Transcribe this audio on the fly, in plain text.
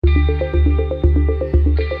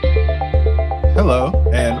Hello,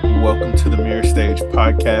 and welcome to the Mirror Stage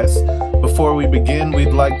podcast. Before we begin, we'd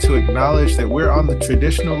like to acknowledge that we're on the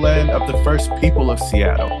traditional land of the first people of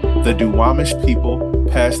Seattle, the Duwamish people,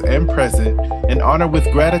 past and present, and honor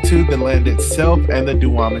with gratitude the land itself and the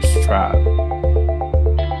Duwamish tribe.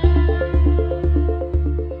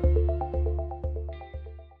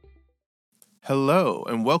 Hello,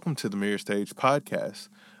 and welcome to the Mirror Stage podcast.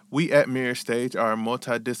 We at Mirror Stage are a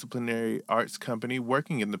multidisciplinary arts company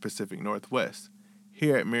working in the Pacific Northwest.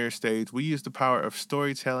 Here at Mirror Stage, we use the power of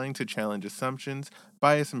storytelling to challenge assumptions,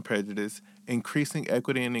 bias, and prejudice, increasing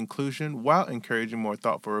equity and inclusion while encouraging more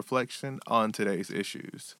thoughtful reflection on today's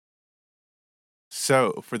issues.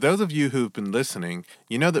 So, for those of you who've been listening,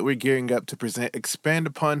 you know that we're gearing up to present Expand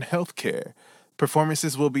Upon Healthcare.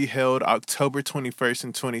 Performances will be held October 21st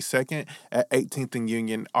and 22nd at 18th and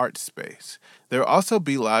Union Art Space. There will also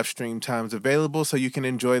be live stream times available so you can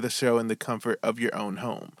enjoy the show in the comfort of your own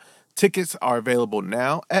home. Tickets are available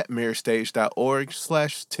now at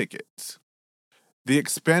mirrorstage.org/tickets. The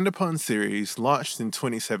Expand Upon series, launched in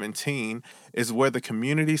 2017, is where the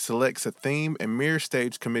community selects a theme and Mirror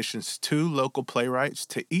Stage commissions 2 local playwrights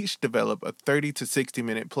to each develop a 30 to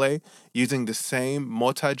 60-minute play using the same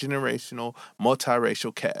multi-generational,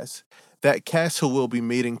 multiracial cast. That cast who we'll be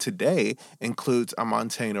meeting today includes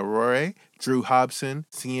Amantane Aurore, Drew Hobson,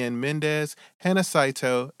 Cien Mendez, Hannah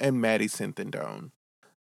Saito, and Maddie Synthindone.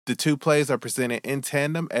 The 2 plays are presented in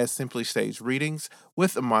tandem as simply staged readings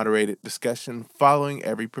with a moderated discussion following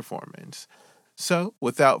every performance. So,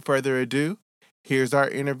 without further ado, here's our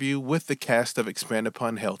interview with the cast of Expand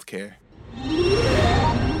Upon Healthcare.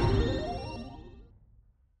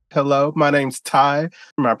 Hello, my name's Ty.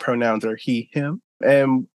 My pronouns are he, him.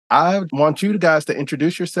 And I want you guys to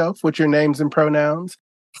introduce yourself with your names and pronouns.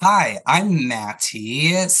 Hi, I'm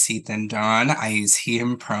Matty Synthindone. I use he,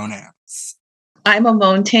 him pronouns. I'm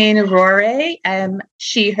Amantane Aurore. I'm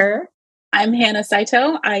she, her. I'm Hannah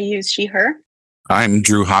Saito. I use she, her. I'm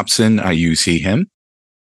Drew Hobson. I use he, him.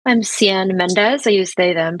 I'm Cien Mendez. I use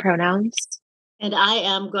they, them pronouns. And I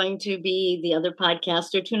am going to be the other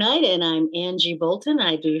podcaster tonight, and I'm Angie Bolton.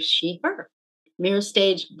 I do she, her. Mirror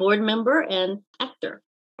Stage board member and actor.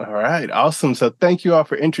 All right, awesome. So thank you all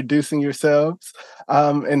for introducing yourselves.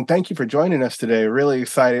 And thank you for joining us today. Really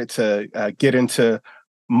excited to get into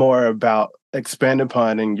more about Expand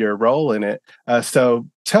Upon and your role in it. So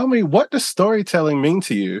tell me, what does storytelling mean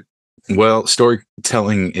to you? Well,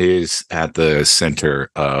 storytelling is at the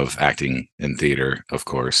center of acting and theater, of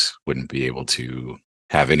course. Wouldn't be able to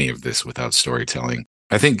have any of this without storytelling.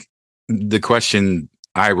 I think the question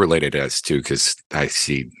I relate it as to, because I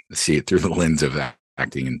see it through the lens of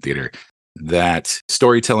acting and theater, that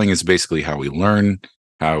storytelling is basically how we learn,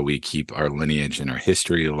 how we keep our lineage and our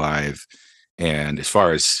history alive. And as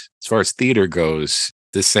far as theater goes,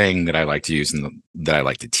 the saying that I like to use and that I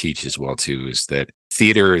like to teach as well too is that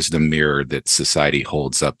theater is the mirror that society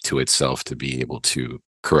holds up to itself to be able to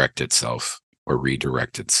correct itself or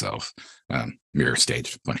redirect itself. Mirror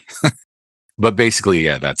stage, funny, but basically,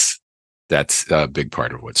 yeah, that's a big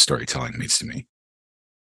part of what storytelling means to me.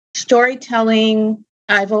 Storytelling,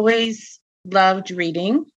 I've always loved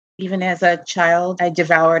reading. Even as a child, I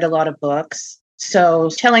devoured a lot of books. So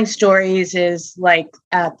telling stories is like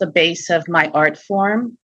at the base of my art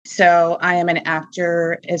form. So I am an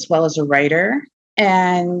actor as well as a writer.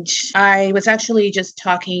 And I was actually just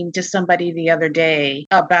talking to somebody the other day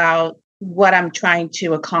about what I'm trying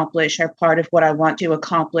to accomplish or part of what I want to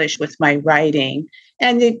accomplish with my writing.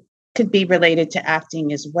 And it could be related to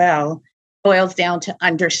acting as well. It boils down to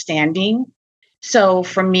understanding. So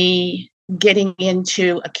for me, getting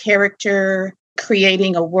into a character,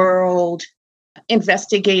 creating a world,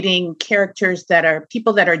 investigating characters that are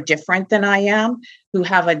people that are different than I am, who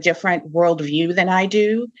have a different worldview than I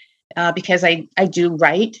do, because I do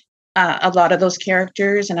write a lot of those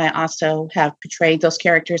characters, and I also have portrayed those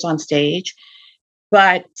characters on stage.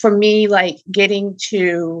 But for me, like getting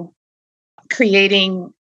to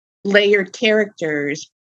creating layered characters,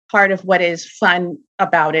 part of what is fun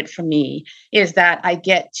about it for me is that I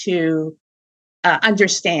get to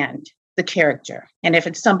understand the character. And if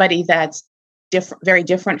it's somebody that's very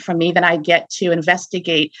different from me, then I get to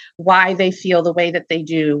investigate why they feel the way that they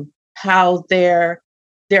do, how their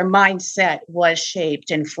mindset was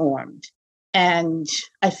shaped and formed. And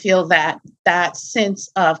I feel that sense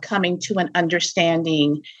of coming to an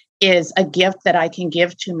understanding is a gift that I can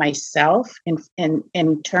give to myself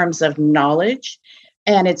in terms of knowledge.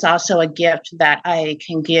 And it's also a gift that I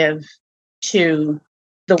can give to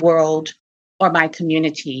the world or my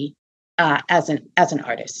community as an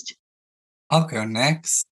artist. I'll go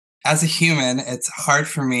next. As a human, it's hard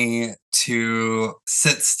for me to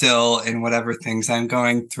sit still in whatever things I'm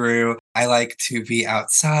going through. I like to be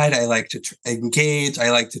outside. I like to engage.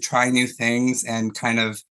 I like to try new things and kind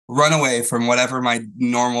of run away from whatever my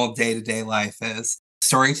normal day-to-day life is.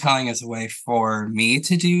 Storytelling is a way for me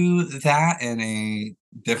to do that in a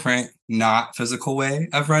different, not physical way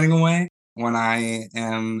of running away. When I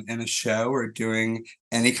am in a show or doing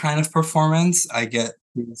any kind of performance, I get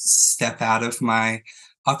to step out of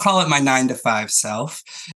I'll call it my 9 to 5 self,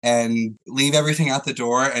 and leave everything out the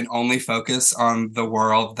door and only focus on the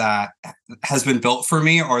world that has been built for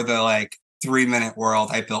me, or the 3-minute world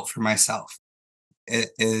I built for myself.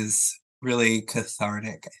 It is really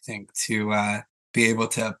cathartic, I think, to be able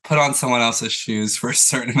to put on someone else's shoes for a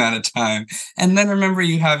certain amount of time. And then remember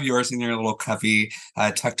you have yours in your little cubby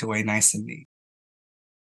tucked away nice and neat.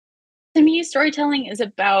 To me, storytelling is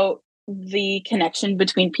about the connection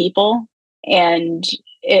between people and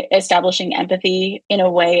establishing empathy in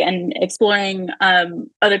a way and exploring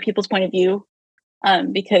other people's point of view,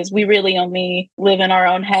 because we really only live in our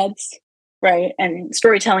own heads, right? And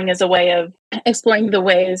storytelling is a way of exploring the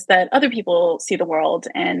ways that other people see the world,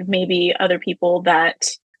 and maybe other people that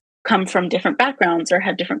come from different backgrounds or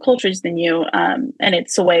have different cultures than you. And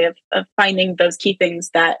it's a way of finding those key things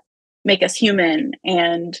that make us human,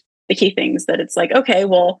 and the key things that it's like, okay,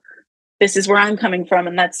 well, this is where I'm coming from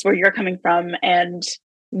and that's where you're coming from. And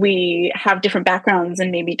we have different backgrounds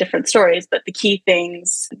and maybe different stories, but the key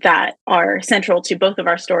things that are central to both of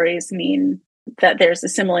our stories mean that there's a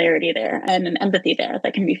similarity there and an empathy there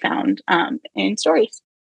that can be found in stories.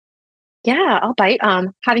 Yeah, I'll bite.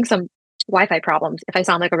 Having some Wi-Fi problems. If I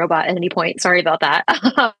sound like a robot at any point, sorry about that.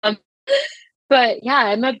 But yeah,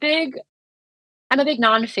 I'm a big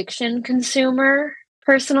nonfiction consumer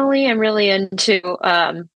personally. I'm really into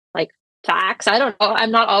facts. I don't know.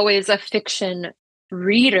 I'm not always a fiction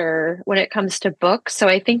reader when it comes to books. So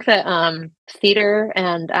I think that theater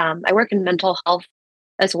and I work in mental health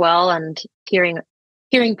as well, and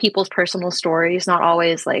hearing people's personal stories, not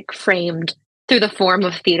always framed through the form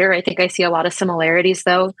of theater. I think I see a lot of similarities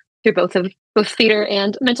though through both theater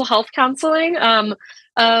and mental health counseling.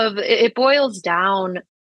 It boils down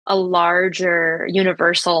a larger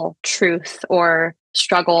universal truth or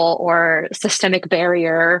struggle or systemic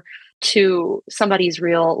barrier to somebody's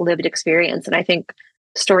real lived experience. And I think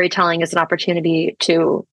storytelling is an opportunity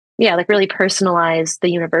to, really personalize the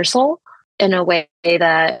universal in a way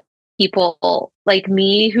that people like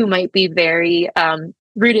me who might be very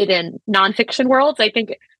rooted in nonfiction worlds, I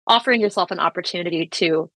think offering yourself an opportunity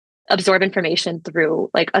to absorb information through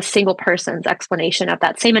a single person's explanation of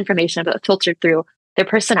that same information, but filtered through their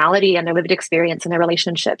personality and their lived experience and their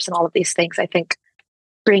relationships and all of these things, I think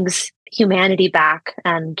brings humanity back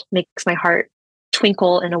and makes my heart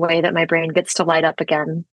twinkle in a way that my brain gets to light up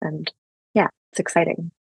again. And yeah, it's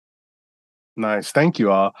exciting. Nice. Thank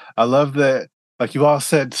you all. I love that. You all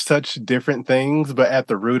said such different things, but at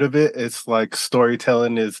the root of it, it's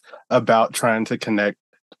storytelling is about trying to connect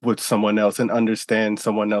with someone else and understand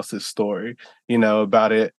someone else's story,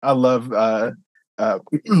 about it. I love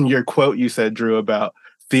your quote you said, Drew, about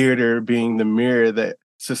theater being the mirror that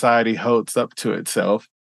society holds up to itself,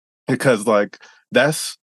 because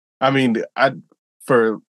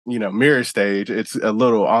for Mirror Stage, it's a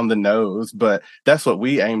little on the nose, but that's what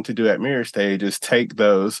we aim to do at Mirror Stage, is take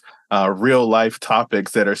those real life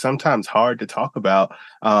topics that are sometimes hard to talk about,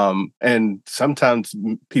 and sometimes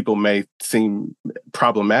people may seem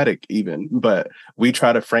problematic even, but we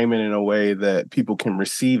try to frame it in a way that people can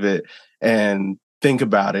receive it and think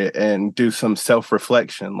about it and do some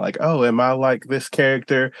self-reflection, oh, am I like this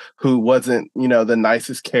character who wasn't the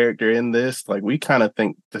nicest character in this? We kind of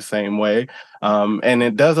think the same way, and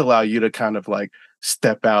it does allow you to kind of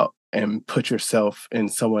step out and put yourself in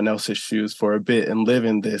someone else's shoes for a bit and live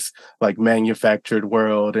in this manufactured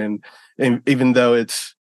world, and even though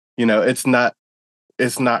it's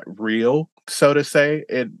it's not real, so to say,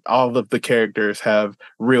 all of the characters have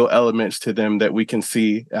real elements to them that we can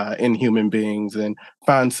see in human beings and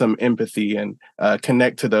find some empathy and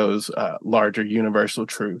connect to those larger universal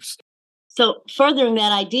truths. So furthering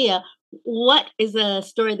that idea, what is a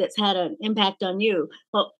story that's had an impact on you?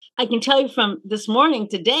 Well, I can tell you from this morning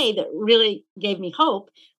today that really gave me hope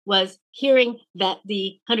was hearing that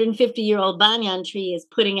the 150-year-old banyan tree is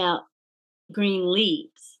putting out green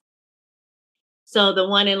leaves. So the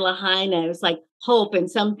one in Lahaina, it was hope, and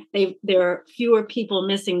there are fewer people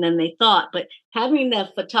missing than they thought. But having the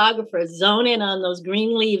photographer zone in on those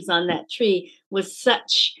green leaves on that tree was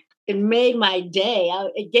it made my day.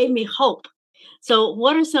 It gave me hope. So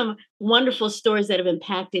what are some wonderful stories that have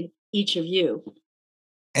impacted each of you?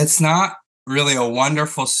 It's not really a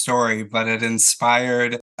wonderful story, but it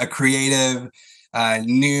inspired a creative,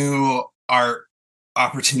 new art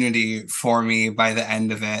opportunity for me by the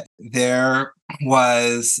end of it. There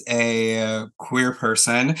was a queer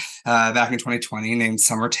person back in 2020 named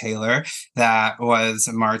Summer Taylor that was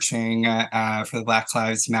marching for the Black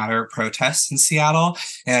Lives Matter protests in Seattle,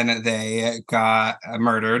 and they got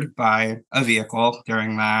murdered by a vehicle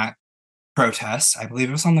during that protest. I believe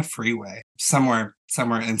it was on the freeway somewhere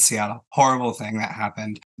in Seattle. Horrible thing that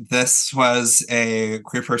happened. This was a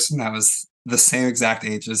queer person that was the same exact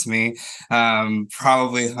age as me,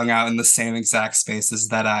 probably hung out in the same exact spaces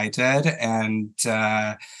that I did. And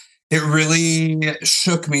it really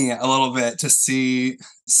shook me a little bit to see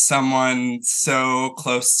someone so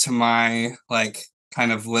close to my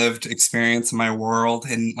kind of lived experience in my world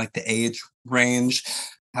and like the age range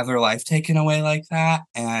have their life taken away like that.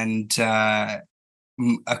 And a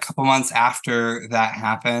couple months after that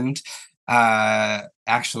happened,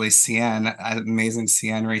 actually CN, amazing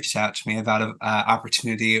CN, reached out to me about an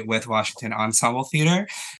opportunity with Washington Ensemble Theater,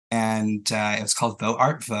 and it was called Vote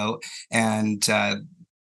Art Vote. And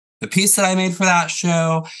the piece that I made for that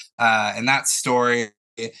show and that story,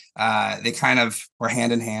 they kind of were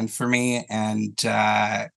hand in hand for me, and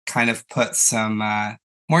kind of put some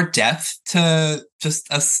more depth to just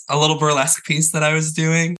a little burlesque piece that I was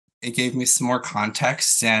doing. It gave me some more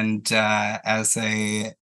context, and as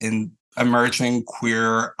an emerging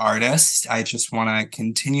queer artist, I just want to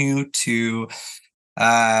continue to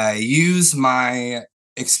use my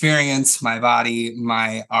experience, my body,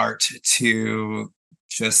 my art to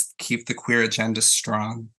just keep the queer agenda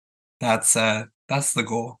strong. That's the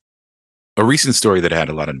goal. A recent story that had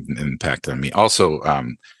a lot of impact on me. Also,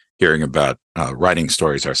 hearing about writing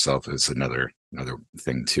stories ourselves is another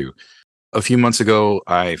thing too. A few months ago,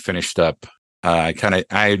 I finished up. I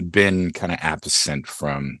had been kind of absent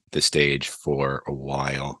from the stage for a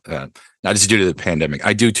while, not just due to the pandemic.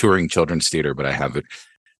 I do touring children's theater, but I have it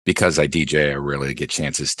because I DJ. I rarely get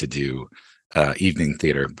chances to do evening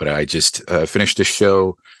theater. But I just finished a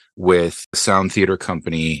show with a sound theater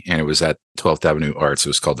company, and it was at 12th Avenue Arts. It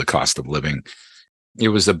was called The Cost of Living. It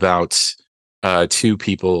was about two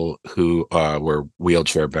people who were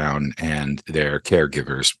wheelchair bound and their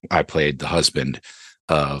caregivers. I played the husband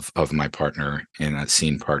of my partner and a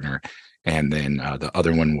scene partner, and then the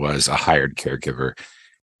other one was a hired caregiver.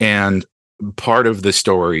 And part of the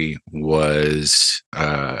story was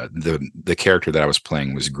the character that I was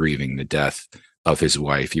playing was grieving the death of his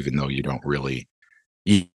wife, even though you don't really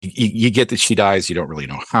you get that she dies, you don't really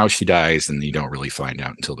know how she dies, and you don't really find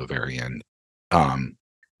out until the very end.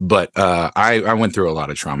 But I went through a lot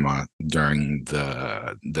of trauma during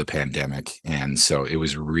the pandemic, and so it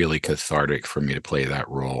was really cathartic for me to play that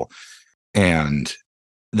role. And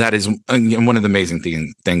that is one of the amazing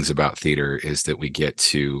things about theater is that we get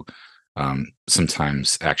to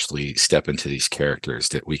sometimes actually step into these characters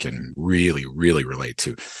that we can really, really relate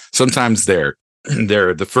to. Sometimes they're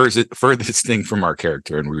the furthest thing from our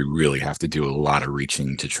character, and we really have to do a lot of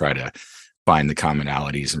reaching to try to find the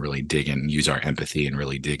commonalities and really dig in, use our empathy and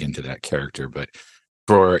really dig into that character. But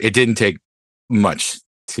it didn't take much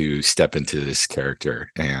to step into this character,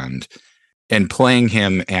 and playing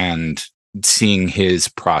him and seeing his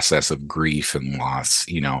process of grief and loss,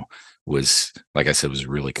 was, like I said, was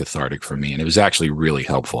really cathartic for me. And it was actually really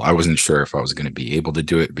helpful. I wasn't sure if I was going to be able to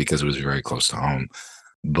do it because it was very close to home,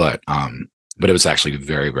 but it was actually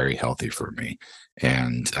very, very healthy for me.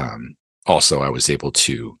 And also I was able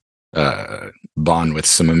to bond with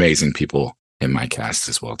some amazing people in my cast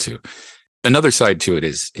as well too. Another side to it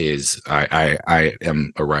is I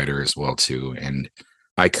am a writer as well too, and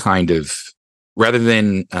I kind of, rather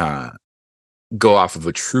than go off of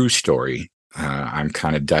a true story, I'm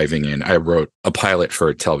kind of diving in. I wrote a pilot for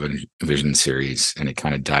a television series, and it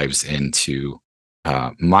kind of dives into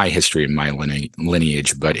my history and my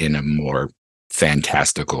lineage, but in a more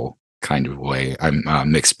fantastical kind of way. I'm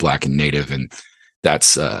mixed Black and Native, and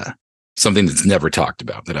that's something that's never talked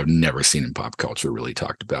about, that I've never seen in pop culture really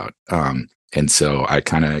talked about. And so I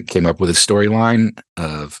kind of came up with a storyline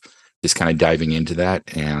of just kind of diving into that.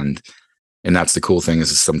 And that's the cool thing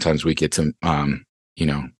is sometimes we get to,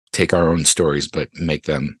 take our own stories, but make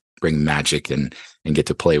them bring magic and get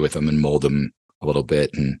to play with them and mold them a little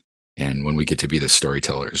bit. And when we get to be the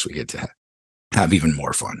storytellers, we get to have even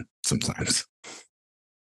more fun sometimes.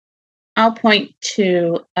 I'll point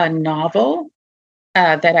to a novel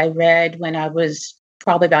that I read when I was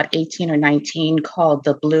probably about 18 or 19 called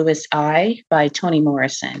The Bluest Eye by Toni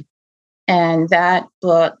Morrison. And that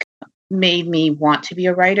book made me want to be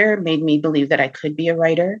a writer, made me believe that I could be a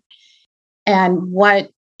writer. And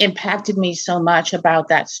what impacted me so much about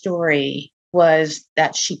that story was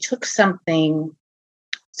that she took something.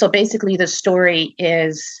 So basically, the story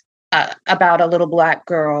is about a little Black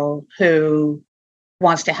girl who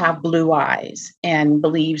wants to have blue eyes and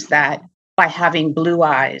believes that by having blue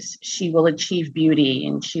eyes, she will achieve beauty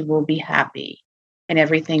and she will be happy and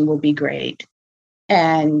everything will be great.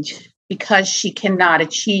 And because she cannot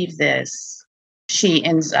achieve this, she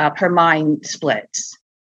ends up, her mind splits.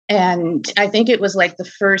 And I think it was like the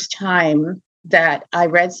first time that I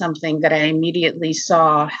read something that I immediately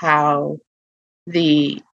saw how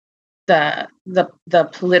the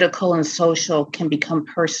political and social can become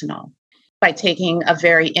personal by taking a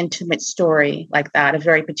very intimate story like that, a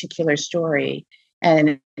very particular story.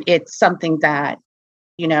 And it's something that,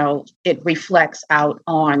 you know, it reflects out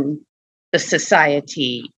on the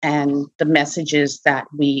society and the messages that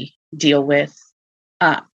we deal with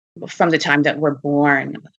from the time that we're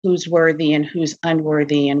born, who's worthy and who's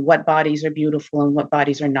unworthy, and what bodies are beautiful and what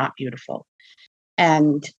bodies are not beautiful.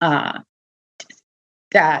 And that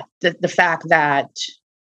the fact that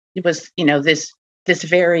it was, you know, this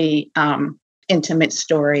very intimate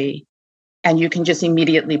story, and you can just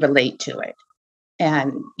immediately relate to it.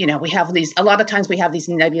 And, you know, a lot of times we have these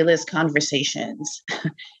nebulous conversations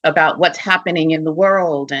about what's happening in the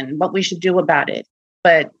world and what we should do about it.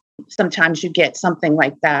 But sometimes you get something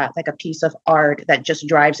like that, like a piece of art that just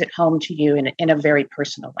drives it home to you in a very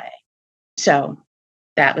personal way. So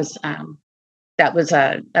that was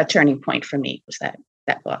a turning point for me, was that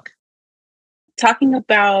book. Talking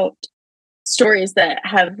about stories that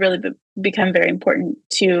have really become very important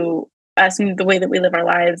to us and the way that we live our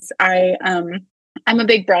lives. I'm a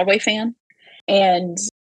big Broadway fan, and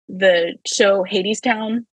the show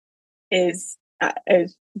Hadestown is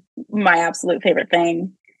my absolute favorite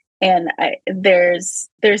thing. And there's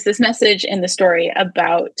this message in the story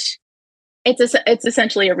about it's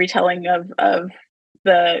essentially a retelling of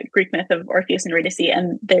the Greek myth of Orpheus and Eurydice,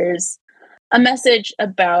 and there's a message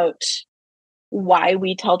about why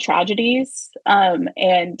we tell tragedies,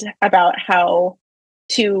 and about how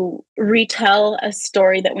to retell a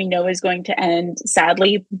story that we know is going to end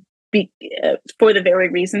sadly for the very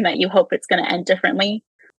reason that you hope it's going to end differently.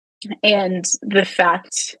 And the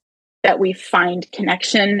fact that we find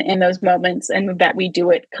connection in those moments and that we do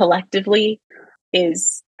it collectively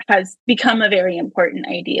has become a very important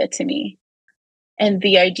idea to me. And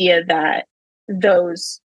the idea that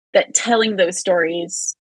telling those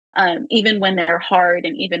stories, even when they're hard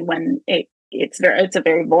and even when it's a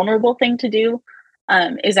very vulnerable thing to do,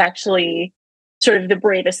 is actually sort of the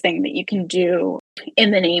bravest thing that you can do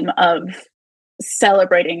in the name of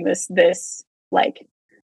celebrating this like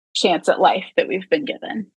chance at life that we've been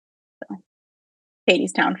given. So,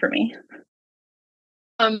 Hadestown for me.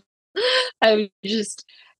 I just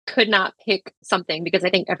could not pick something because I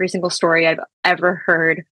think every single story I've ever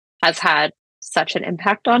heard has had such an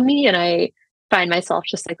impact on me, and I find myself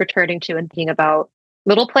just like returning to and thinking about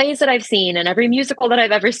little plays that I've seen and every musical that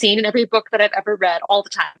I've ever seen and every book that I've ever read all the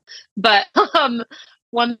time. But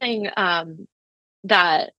one thing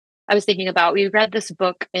that I was thinking about, we read this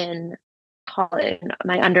book in college,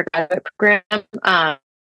 my undergraduate program,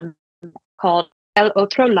 called El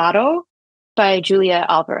Otro Lado by Julia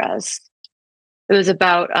Alvarez. It was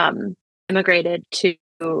about immigrated to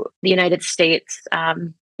the United States,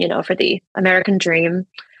 for the American dream,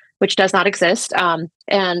 which does not exist,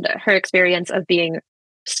 and her experience of being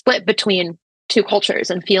split between two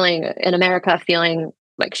cultures and feeling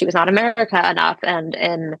like she was not America enough,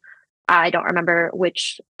 and I don't remember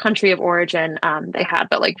which country of origin they had,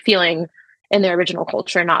 but like feeling in their original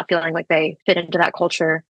culture, not feeling like they fit into that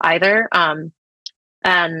culture either.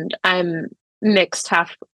 And I'm mixed,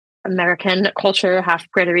 half American culture, half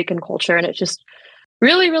Puerto Rican culture, and it just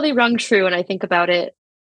really, really rung true. And I think about it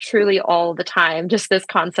truly all the time, just this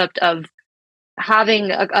concept of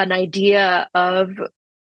having an idea of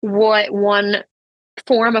what one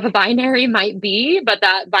form of a binary might be, but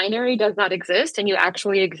that binary does not exist and you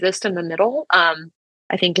actually exist in the middle,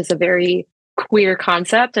 I think is a very queer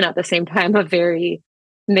concept, and at the same time a very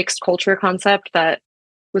mixed culture concept that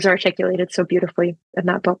was articulated so beautifully in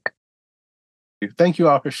that book. Thank you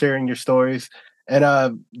all for sharing your stories.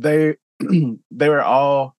 And they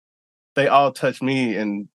all touched me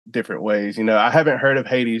in different ways. You know, I haven't heard of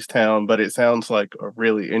Hadestown, but it sounds like a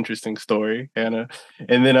really interesting story, Hannah.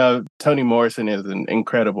 And then Toni Morrison is an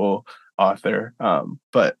incredible author.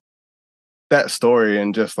 But that story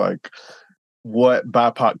and just like what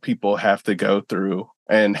BIPOC people have to go through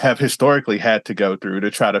and have historically had to go through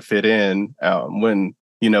to try to fit in, when,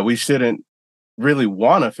 we shouldn't really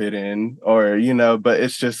want to fit in, or, but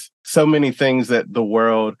it's just so many things that the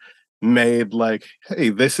world made like, hey,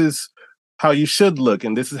 this is how you should look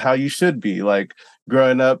and this is how you should be. Like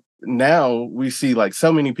growing up, now we see like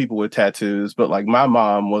so many people with tattoos, but like my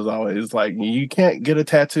mom was always like, you can't get a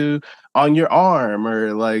tattoo on your arm,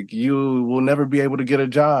 or like you will never be able to get a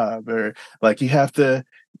job, or like you have to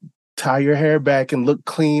tie your hair back and look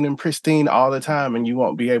clean and pristine all the time and you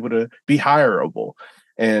won't be able to be hireable.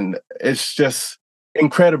 And it's just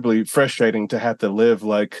incredibly frustrating to have to live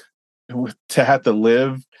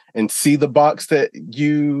and see the box that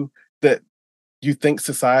you think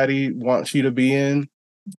society wants you to be in,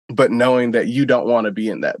 but knowing that you don't want to be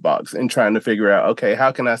in that box and trying to figure out, okay,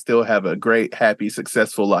 how can I still have a great, happy,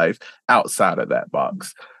 successful life outside of that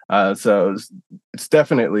box? So it's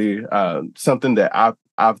definitely something that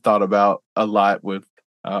I've thought about a lot with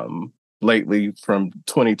lately from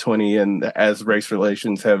 2020, and as race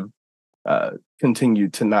relations have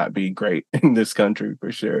continued to not be great in this country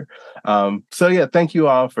for sure. So yeah, thank you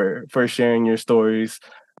all for sharing your stories.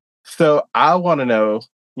 So I want to know,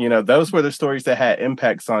 those were the stories that had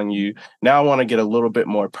impacts on you. Now I want to get a little bit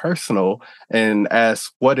more personal and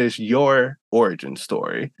ask, what is your origin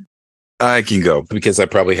story? I can go because I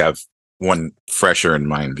probably have one fresher in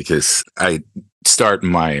mind because I start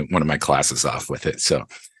one of my classes off with it. So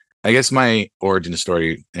I guess my origin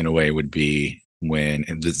story in a way would be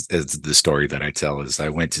and this is the story that I tell, is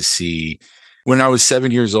when I was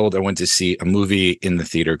 7 years old, I went to see a movie in the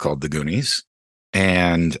theater called The Goonies.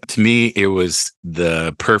 And to me, it was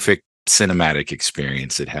the perfect cinematic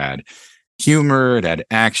experience. It had humor, it had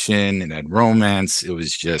action, it had romance.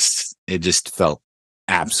 It just felt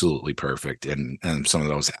absolutely perfect. And some of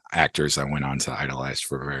those actors I went on to idolize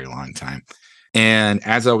for a very long time. And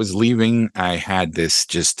as I was leaving, I had this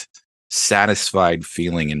just satisfied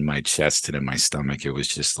feeling in my chest and in my stomach. It was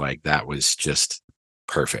just like, that was just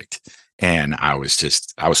perfect. And I was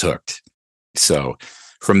hooked. So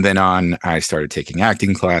from then on, I started taking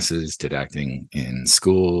acting classes, did acting in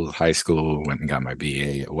school, high school, went and got my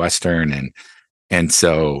BA at Western. And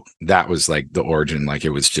so that was like the origin. Like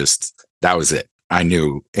that was it. I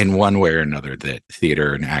knew in one way or another that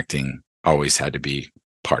theater and acting always had to be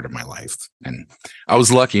part of my life. And I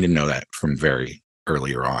was lucky to know that from very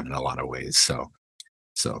earlier on in a lot of ways. So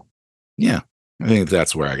yeah, I think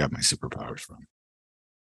that's where I got my superpowers from.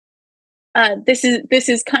 This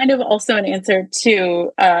is kind of also an answer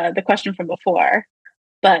to the question from before.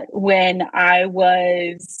 But when I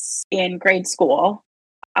was in grade school,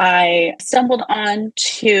 I stumbled on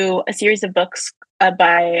to a series of books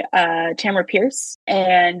by Tamara Pierce,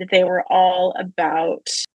 and they were all about.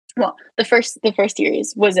 Well, the first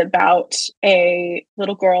series was about a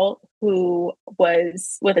little girl who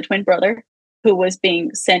was with a twin brother who was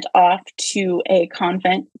being sent off to a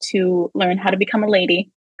convent to learn how to become a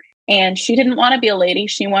lady. And she didn't want to be a lady.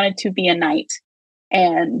 She wanted to be a knight.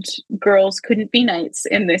 And girls couldn't be knights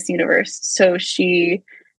in this universe. So she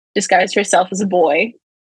disguised herself as a boy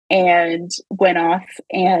and went off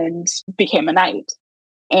and became a knight.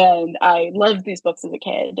 And I loved these books as a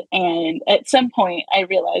kid. And at some point, I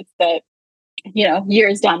realized that,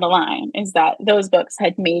 years down the line, is that those books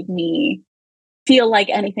had made me feel like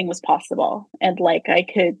anything was possible, and like I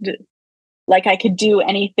could do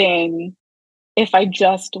anything if I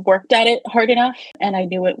just worked at it hard enough. And I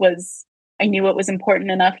knew it was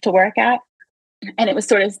important enough to work at. And it was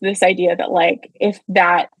sort of this idea that, like,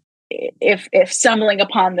 if stumbling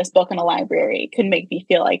upon this book in a library could make me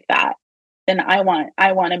feel like that, then I want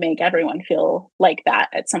to make everyone feel like that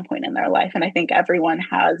at some point in their life. And I think everyone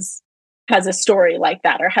has a story like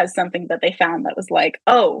that, or has something that they found that was like,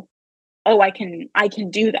 oh, I can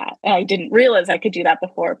do that. And I didn't realize I could do that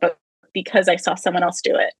before, but because I saw someone else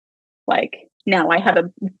do it, like, now I have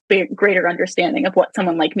a greater understanding of what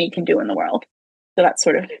someone like me can do in the world. So that's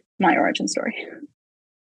sort of my origin story.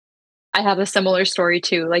 I have a similar story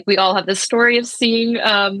too. Like, we all have this story of seeing,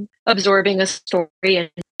 absorbing a story and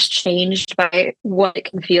changed by what it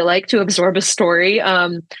can feel like to absorb a story.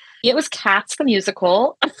 It was Cats the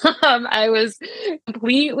musical. I was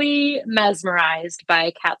completely mesmerized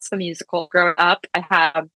by Cats the musical growing up. I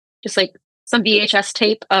have just like some VHS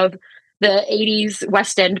tape of the 80s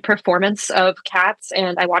West End performance of Cats,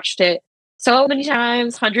 and I watched it so many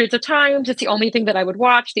times, hundreds of times. It's the only thing that I would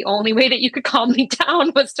watch. The only way that you could calm me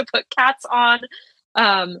down was to put Cats on.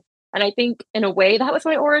 And I think in a way that was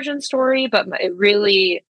my origin story, but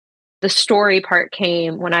the story part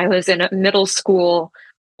came when I was in a middle school.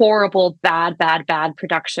 Horrible, bad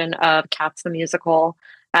production of Cats the musical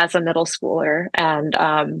as a middle schooler,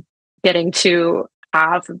 and getting to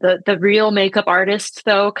have the real makeup artists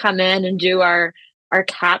though come in and do our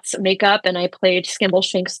Cats makeup, and I played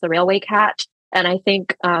Skimbleshanks the railway cat. And I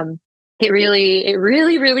think it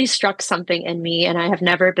really struck something in me, and I have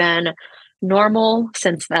never been normal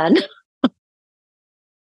since then.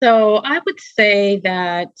 So I would say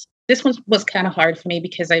that this one was kind of hard for me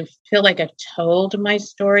because I feel like I've told my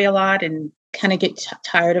story a lot and kind of get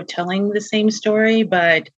tired of telling the same story.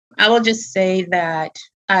 But I will just say that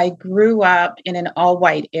I grew up in an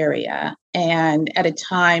all-white area and at a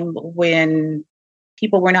time when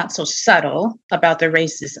people were not so subtle about their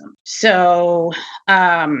racism. So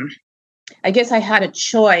I guess I had a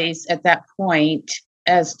choice at that point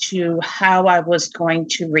as to how I was going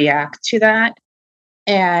to react to that.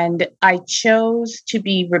 And I chose to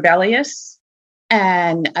be rebellious,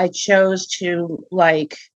 and I chose to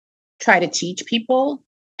try to teach people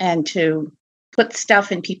and to put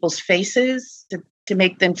stuff in people's faces to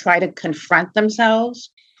make them try to confront themselves.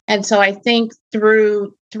 And so I think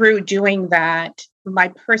through doing that, my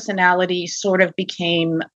personality sort of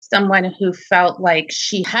became someone who felt like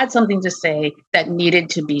she had something to say that needed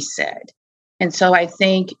to be said. And so I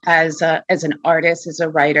think as an artist, as a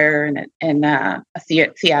writer and a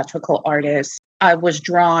theatrical artist, I was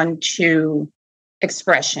drawn to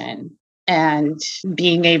expression and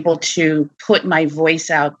being able to put my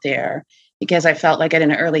voice out there because I felt like at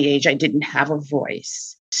an early age, I didn't have a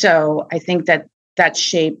voice. So I think that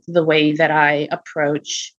shaped the way that I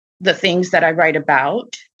approach the things that I write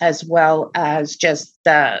about, as well as just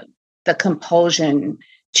the compulsion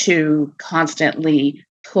to constantly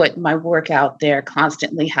put my work out there,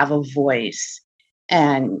 constantly have a voice,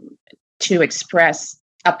 and to express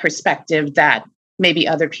a perspective that maybe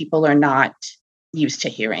other people are not used to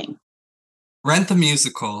hearing. Rent the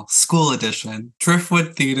Musical, School Edition,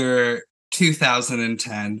 Driftwood Theater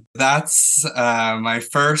 2010. That's my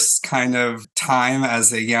first kind of time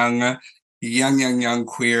as a young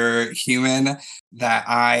queer human that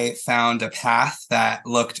I found a path that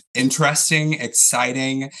looked interesting,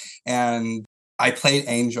 exciting, and I played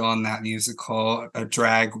Angel in that musical, a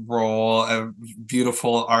drag role, a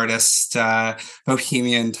beautiful artist,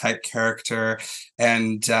 bohemian type character.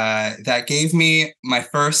 And that gave me my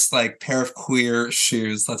first pair of queer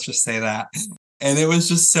shoes, let's just say that. And it was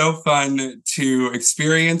just so fun to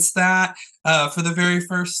experience that for the very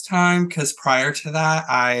first time, because prior to that,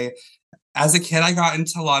 as a kid, I got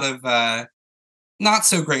into a lot of not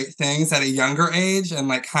so great things at a younger age and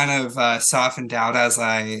kind of softened out as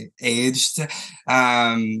I aged. So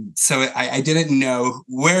I didn't know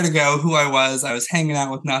where to go, who I was. I was hanging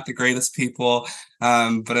out with not the greatest people.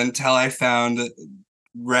 But until I found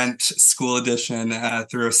Rent School Edition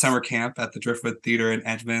through a summer camp at the Driftwood Theater in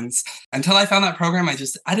Edmonds. Until I found that program, I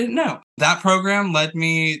didn't know. That program led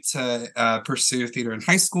me to pursue theater in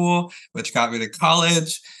high school, which got me to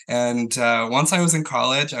college. And once I was in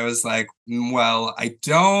college, I was like, well, I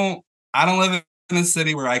don't live in a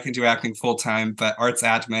city where I can do acting full time, but arts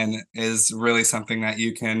admin is really something that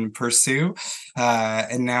you can pursue.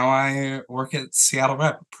 And now I work at Seattle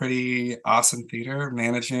Rep, pretty awesome theater,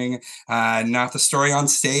 managing not the story on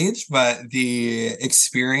stage, but the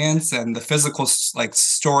experience and the physical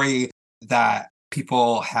story that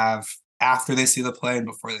people have after they see the play and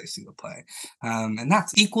before they see the play. And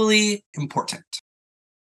that's equally important.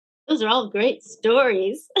 Those are all great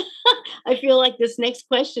stories. I feel like this next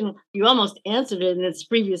question, you almost answered it in this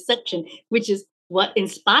previous section, which is what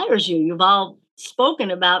inspires you? You've all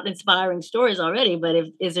spoken about inspiring stories already, but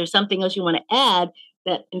is there something else you want to add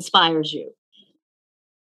that inspires you?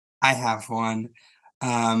 I have one.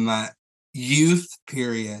 Youth,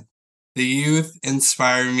 period. The youth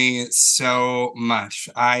inspire me so much.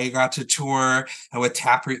 I got to tour with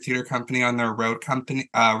Taproot Theater Company on their road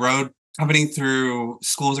company through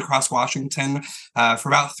schools across Washington for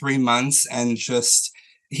about 3 months, and just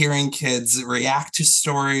hearing kids react to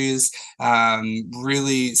stories,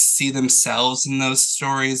 really see themselves in those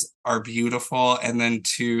stories are beautiful. And then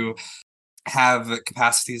to have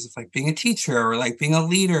capacities of being a teacher or being a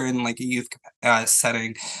leader in a youth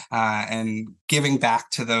setting and giving back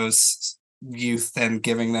to those youth and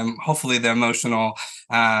giving them hopefully the emotional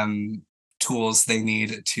tools they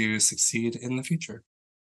need to succeed in the future.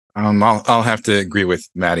 I'll have to agree with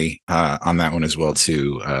Maddie on that one as well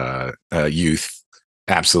too. Youth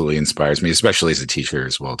absolutely inspires me, especially as a teacher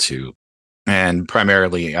as well too. And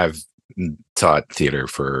primarily, I've taught theater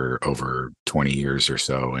for over 20 years or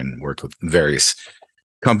so, and worked with various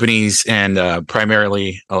companies, and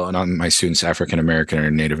primarily on my students African American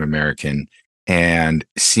or Native American, and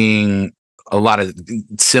seeing a lot of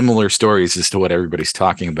similar stories as to what everybody's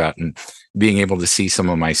talking about, and being able to see some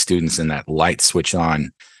of my students in that light switch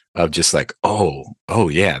on of just oh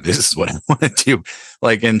yeah, this is what I want to do.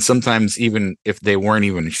 And sometimes even if they weren't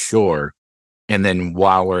even sure, and then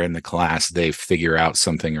while we're in the class, they figure out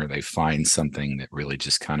something or they find something that really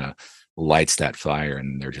just kind of lights that fire,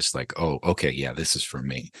 and they're just like, oh, okay, yeah, this is for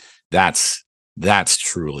me. That's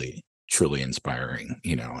truly inspiring,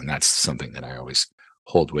 and that's something that I always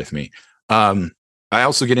hold with me. I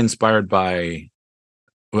also get inspired by,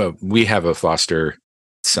 well, we have a foster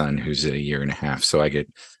son who's a year and a half, so I get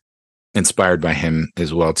inspired by him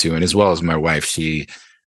as well too, and as well as my wife. She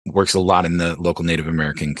works a lot in the local Native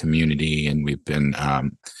American community, and we've been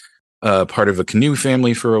part of a canoe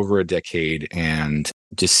family for over a decade, and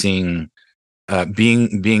just seeing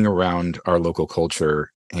being around our local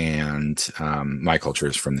culture, and my culture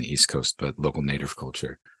is from the East Coast, but local Native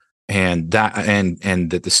culture, and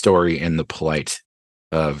that the story and the plight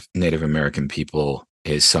of Native American people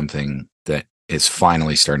is something that is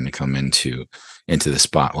finally starting to come into the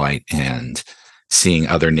spotlight, and seeing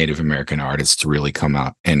other Native American artists really come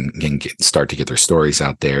out and start to get their stories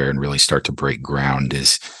out there and really start to break ground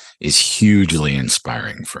is hugely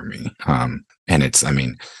inspiring for me. And it's, I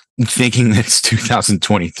mean, thinking that it's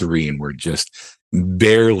 2023 and we're just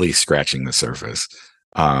barely scratching the surface.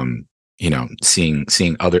 Seeing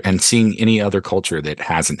any other culture that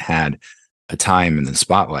hasn't had a time in the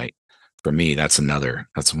spotlight, for me, that's one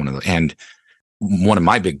of the, and one of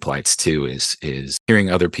my big plights too is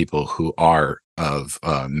hearing other people who are of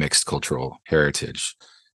mixed cultural heritage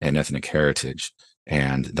and ethnic heritage,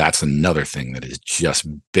 and that's another thing that is just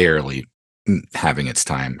barely having its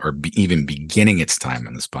time, or even beginning its time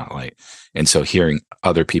in the spotlight. And so hearing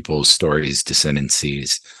other people's stories,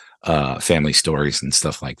 descendancies, family stories and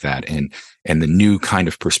stuff like that, and the new kind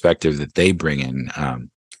of perspective that they bring in,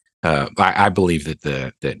 I believe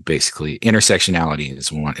that basically intersectionality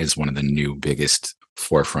is one of the new biggest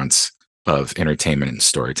forefronts of entertainment and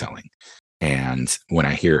storytelling. And when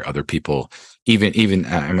I hear other people, even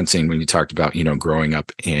I'm saying, when you talked about, growing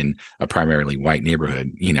up in a primarily white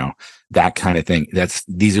neighborhood, that kind of thing,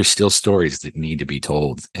 these are still stories that need to be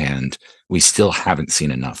told, and we still haven't seen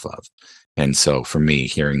enough of. And so for me,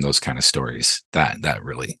 hearing those kind of stories, that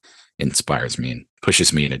really inspires me and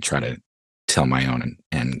pushes me to try to tell my own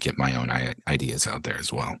and get my own ideas out there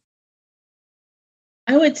as well.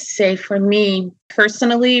 I would say for me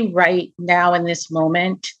personally, right now in this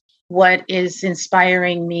moment, what is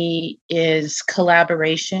inspiring me is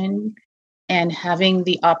collaboration, and having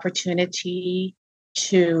the opportunity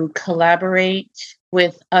to collaborate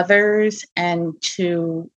with others and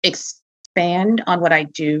to expand on what I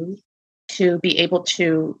do, to be able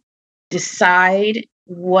to decide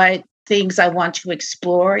what things I want to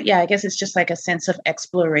explore. Yeah, I guess it's just like a sense of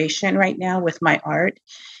exploration right now with my art,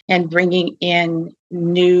 and bringing in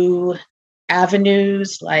new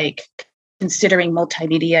avenues, like considering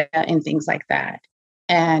multimedia and things like that.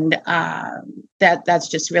 And that's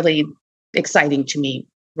just really exciting to me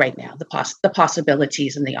right now, the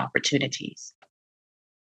possibilities and the opportunities.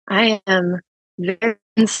 I am very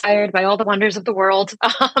inspired by all the wonders of the world.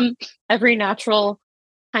 Every natural,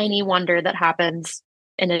 tiny wonder that happens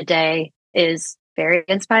in a day is very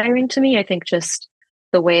inspiring to me. I think just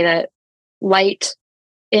the way that light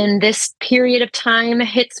in this period of time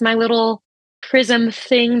hits my little prism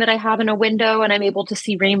thing that I have in a window, and I'm able to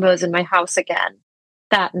see rainbows in my house again,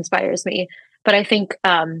 that inspires me. But I think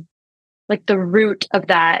like the root of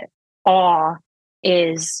that awe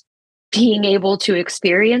is being able to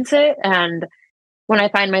experience it. And when I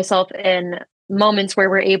find myself in moments where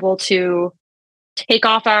we're able to take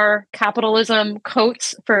off our capitalism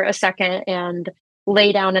coats for a second and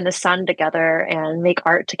lay down in the sun together and make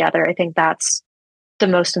art together, I think that's the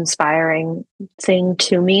most inspiring thing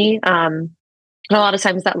to me. And a lot of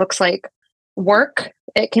times that looks like work.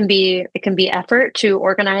 It can be effort to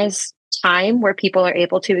organize time where people are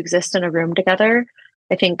able to exist in a room together.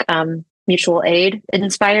 I think mutual aid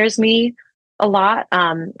inspires me a lot.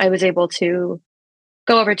 I was able to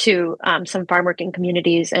go over to some farm working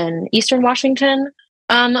communities in Eastern Washington,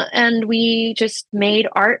 and we just made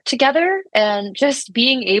art together. And just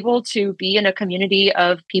being able to be in a community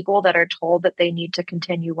of people that are told that they need to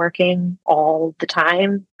continue working all the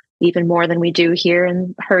time, even more than we do here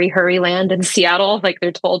in hurry land in Seattle. Like,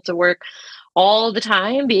 they're told to work all the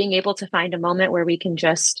time. Being able to find a moment where we can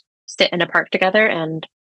just sit in a park together and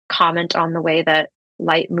comment on the way that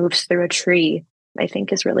light moves through a tree, I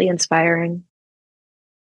think is really inspiring.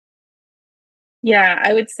 Yeah,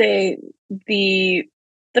 I would say the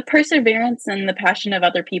perseverance and the passion of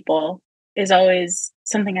other people is always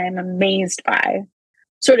something I'm amazed by,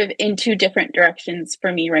 sort of in two different directions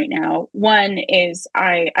for me right now. One is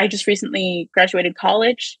I just recently graduated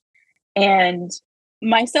college, and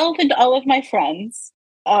myself and all of my friends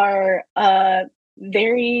are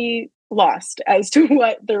very lost as to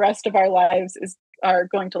what the rest of our lives are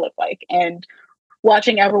going to look like. And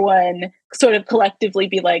watching everyone sort of collectively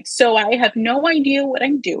be like, so I have no idea what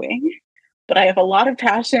I'm doing, but I have a lot of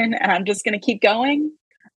passion and I'm just going to keep going,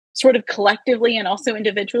 sort of collectively and also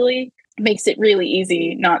individually, makes it really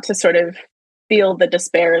easy not to sort of feel the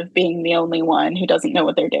despair of being the only one who doesn't know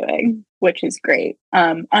what they're doing, which is great.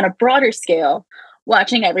 On a broader scale,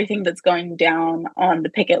 watching everything that's going down on the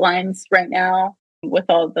picket lines right now with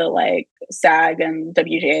all the like SAG and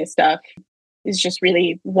WGA stuff is just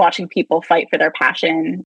really watching people fight for their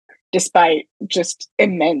passion despite just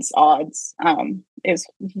immense odds, is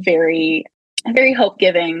very, very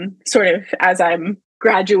hope-giving, sort of as I'm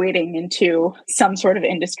graduating into some sort of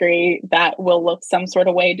industry that will look some sort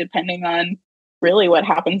of way depending on really what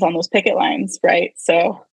happens on those picket lines, right?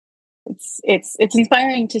 So it's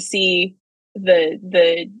inspiring to see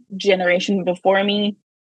the generation before me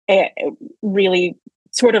really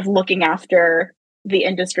sort of looking after the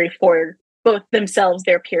industry for both themselves,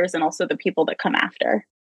 their peers, and also the people that come after.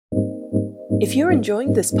 If you're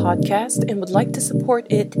enjoying this podcast and would like to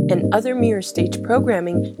support it and other Mirror Stage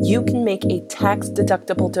programming, you can make a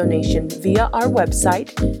tax-deductible donation via our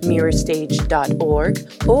website,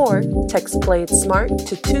 mirrorstage.org, or text Play It Smart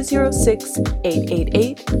to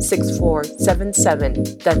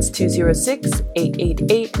 206-888-6477. That's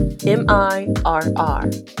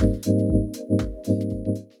 206-888-MIRR.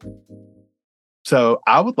 So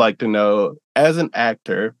I would like to know, as an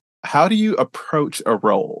actor, how do you approach a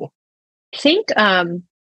role? I think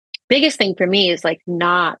biggest thing for me is like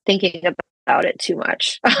not thinking about it too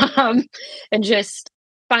much and just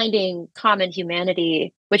finding common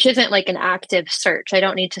humanity, which isn't like an active search. I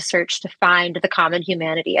don't need to search to find the common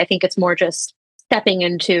humanity. I think it's more just stepping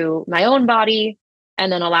into my own body and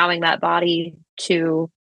then allowing that body to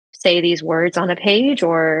say these words on a page,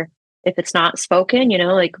 or if it's not spoken,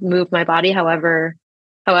 like move my body however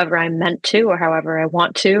I'm meant to or however I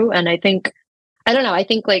want to. And I think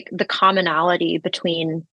like the commonality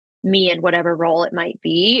between me and whatever role it might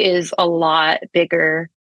be is a lot bigger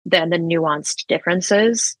than the nuanced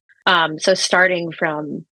differences. So starting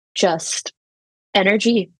from just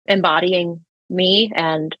energy, embodying me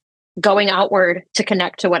and going outward to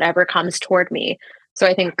connect to whatever comes toward me. So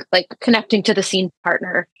I think like connecting to the scene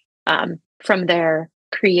partner from there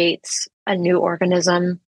creates a new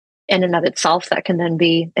organism in and of itself that can then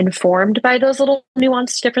be informed by those little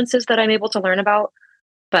nuanced differences that I'm able to learn about.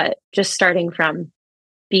 But just starting from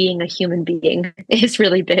being a human being is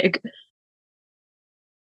really big.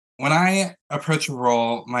 When I approach a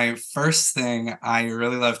role, my first thing I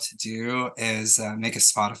really love to do is make a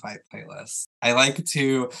Spotify playlist. I like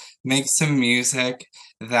to make some music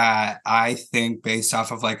that I think based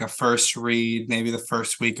off of like a first read, maybe the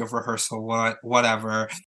first week of rehearsal, whatever.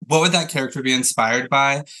 What would that character be inspired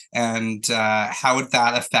by? And how would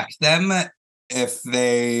that affect them if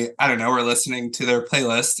they, I don't know, were listening to their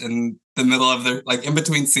playlist in the middle of their, like in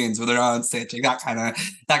between scenes where they're on stage, like that kind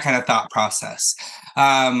of thought process.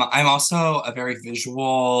 I'm also a very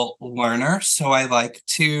visual learner, so I like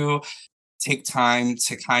to take time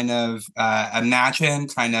to kind of imagine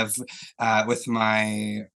with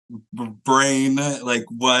my brain, like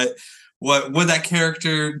what would that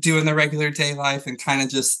character do in their regular day life, and kind of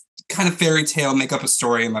fairy tale, make up a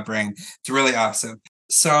story in my brain. It's really awesome.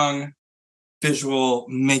 Song, visual,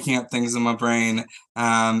 making up things in my brain,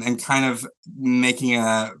 and kind of making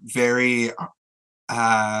a very,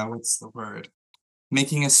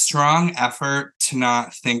 making a strong effort to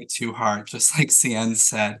not think too hard, just like Cien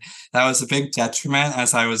said. That was a big detriment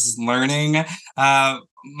as I was learning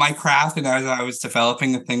my craft and as I was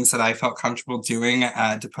developing the things that I felt comfortable doing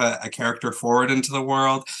to put a character forward into the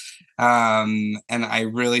world. And I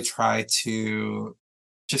really try to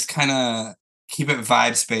just kind of keep it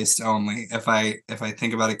vibes based only if I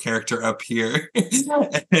think about a character up here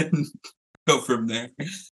and go from there.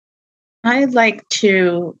 I like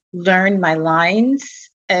to learn my lines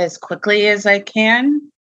as quickly as I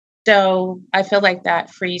can. So I feel like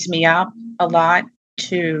that frees me up a lot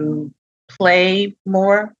to play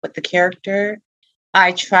more with the character.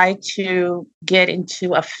 I try to get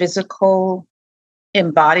into a physical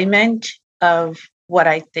embodiment of what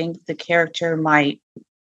I think the character might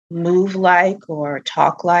move like or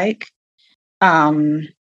talk like.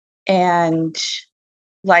 And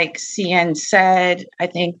like Cien said, I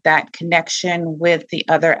think that connection with the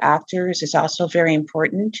other actors is also very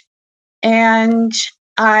important. And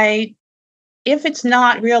if it's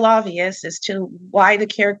not real obvious as to why the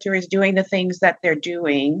character is doing the things that they're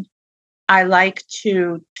doing, I like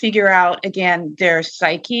to figure out, again, their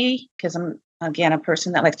psyche, because I'm again, a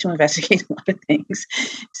person that likes to investigate a lot of things.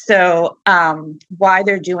 So why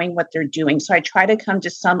they're doing what they're doing. So I try to come to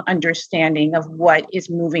some understanding of what is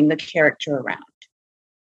moving the character around.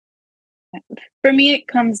 For me, it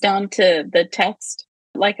comes down to the text.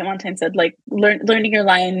 Like Amantine said, like learning your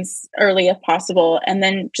lines early if possible, and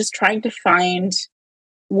then just trying to find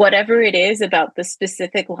whatever it is about the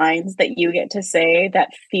specific lines that you get to say that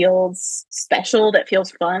feels special, that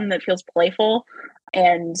feels fun, that feels playful,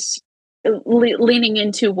 and leaning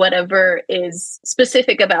into whatever is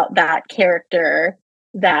specific about that character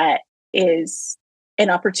that is an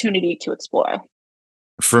opportunity to explore.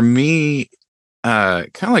 For me, kind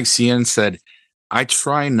of like Cian said, I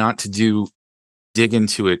try not to dig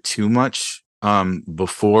into it too much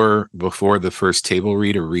before the first table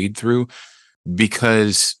read or read through,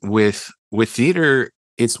 because with theater,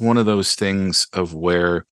 it's one of those things of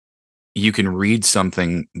where you can read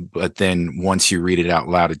something, but then once you read it out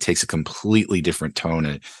loud, it takes a completely different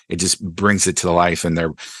tone. It just brings it to life, and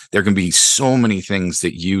there can be so many things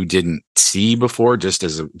that you didn't see before, just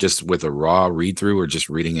with a raw read through or just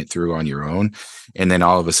reading it through on your own, and then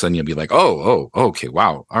all of a sudden you'll be like, oh, okay,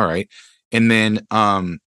 wow, all right. And then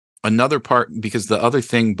another part, because the other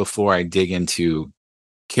thing before I dig into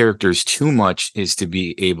characters too much is to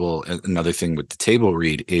be able, another thing with the table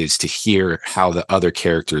read is to hear how the other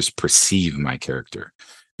characters perceive my character,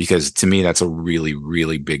 because to me that's a really,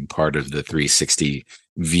 really big part of the 360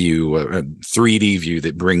 view, 3D view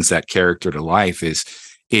that brings that character to life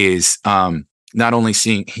is not only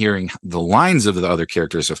hearing the lines of the other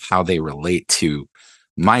characters of how they relate to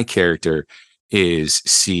my character, is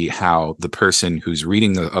see how the person who's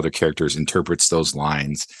reading the other characters interprets those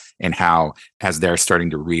lines, and how, as they're starting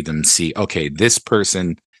to read them, see, okay, this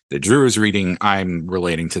person that Drew is reading, I'm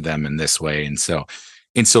relating to them in this way. And so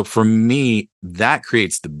for me, that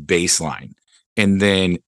creates the baseline. And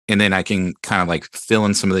then I can kind of like fill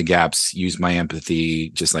in some of the gaps, use my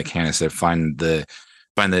empathy, just like Hannah said, find the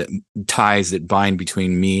ties that bind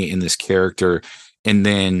between me and this character. And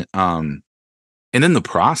then the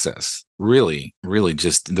process, really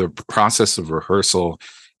just the process of rehearsal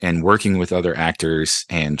and working with other actors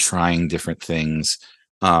and trying different things.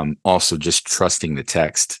 Also just trusting the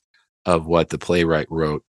text of what the playwright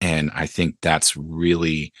wrote. And I think that's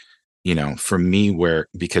really, for me,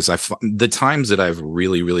 because the times that I've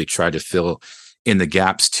really, really tried to fill in the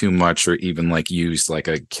gaps too much, or even like use like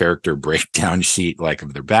a character breakdown sheet, like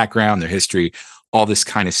of their background, their history, all this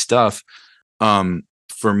kind of stuff.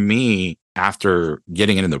 For me, after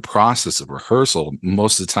getting into the process of rehearsal,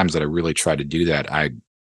 most of the times that I really try to do that, I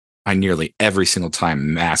nearly every single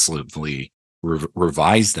time massively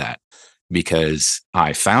revise that, because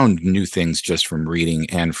I found new things just from reading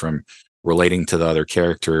and from relating to the other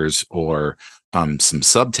characters, or some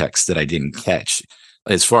subtext that I didn't catch.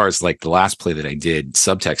 As far as like the last play that I did,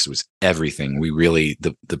 subtext was everything. We really,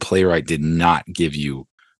 the playwright did not give you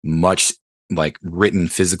much like written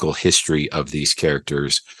physical history of these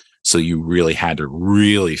characters. So you really had to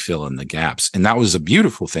really fill in the gaps. And that was a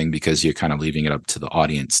beautiful thing, because you're kind of leaving it up to the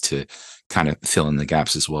audience to kind of fill in the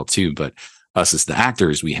gaps as well too. But us as the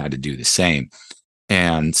actors, we had to do the same.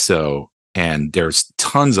 And there's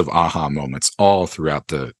tons of aha moments all throughout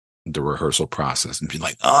the rehearsal process, and be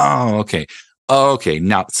like, oh, okay.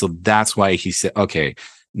 Now, so that's why he said, okay,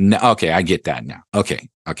 I get that now. Okay,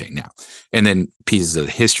 now. And then pieces of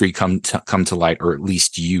history come to light, or at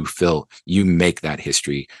least you make that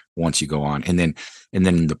history once you go on. And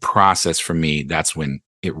then the process for me, that's when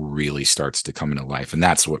it really starts to come into life. And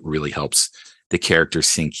that's what really helps the character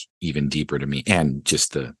sink even deeper to me, and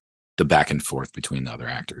just the back and forth between the other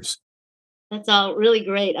actors. That's all really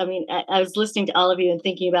great. I mean, I was listening to all of you and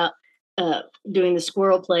thinking about doing the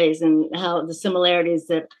squirrel plays and how the similarities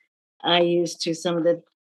that I use to some of the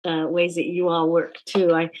ways that you all work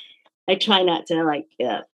too. I try not to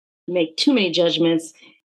make too many judgments.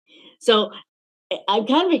 So I'm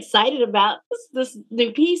kind of excited about this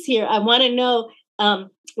new piece here. I want to know,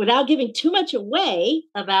 without giving too much away,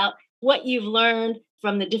 about what you've learned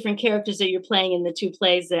from the different characters that you're playing in the two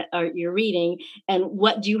plays that you're reading, and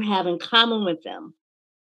what do you have in common with them?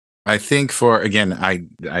 I think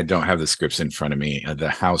I don't have the scripts in front of me. The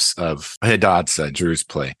House of Hidatsa, Drew's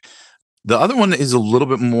play. The other one is it's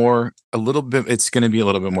going to be a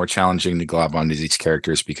little bit more challenging to glob onto these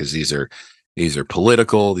characters, because these are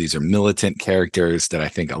political, these are militant characters that I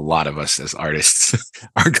think a lot of us as artists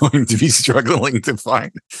are going to be struggling to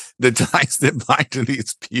find the ties that bind to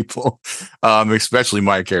these people. Especially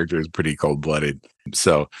my character is pretty cold-blooded.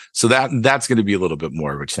 So that's going to be a little bit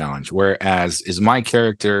more of a challenge. Whereas is my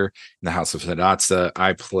character in the House of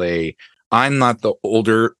Hidatsa, I'm not the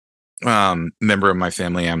older member of my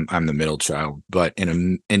family. I'm the middle child, but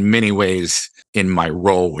in many ways, in my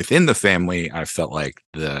role within the family, I felt like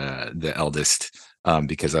the eldest,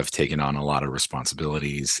 because I've taken on a lot of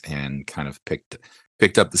responsibilities and kind of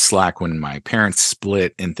picked up the slack when my parents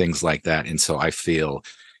split and things like that. And so I feel,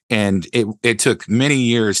 and it took many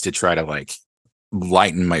years to try to like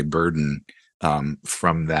lighten my burden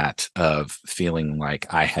from that, of feeling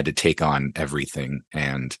like I had to take on everything,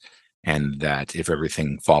 and that if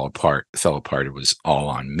everything fell apart, it was all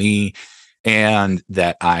on me, and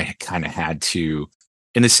that I kind of had to,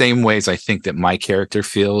 in the same ways I think that my character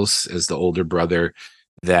feels as the older brother,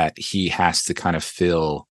 that he has to kind of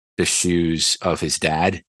fill the shoes of his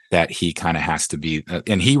dad, that he kind of has to be,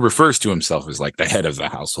 and he refers to himself as like the head of the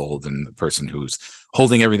household and the person who's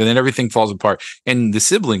holding everything, and everything falls apart. And the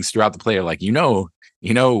siblings throughout the play are like,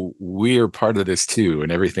 we're part of this too,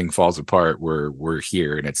 and everything falls apart. We're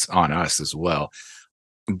here, and it's on us as well.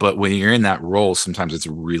 But when you're in that role, sometimes it's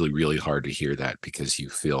really, really hard to hear that, because you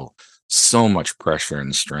feel so much pressure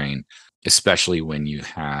and strain, especially when you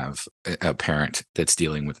have a parent that's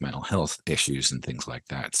dealing with mental health issues and things like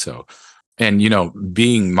that. So, and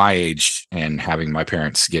being my age and having my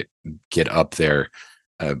parents get up there,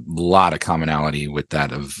 a lot of commonality with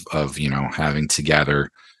that of having to gather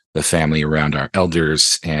the family around our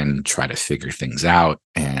elders and try to figure things out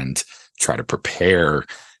and try to prepare.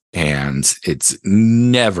 And it's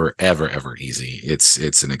never, ever, ever easy. It's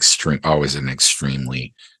always an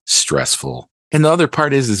extremely stressful. And the other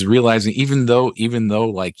part is realizing, even though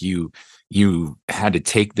like you had to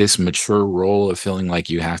take this mature role of feeling like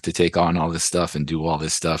you have to take on all this stuff and do all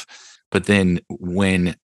this stuff, but then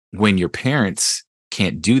when your parents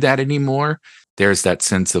can't do that anymore, there's that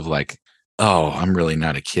sense of like, oh, I'm really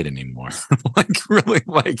not a kid anymore. There's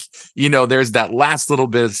that last little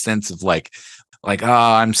bit of sense of like,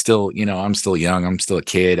 I'm still young. I'm still a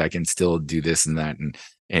kid. I can still do this and that.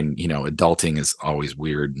 And adulting is always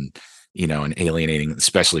weird and alienating,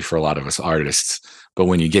 especially for a lot of us artists. But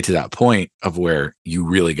when you get to that point of where you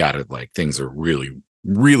really got it, like things are really,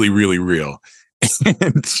 really, really real.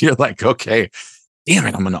 And you're like, okay, damn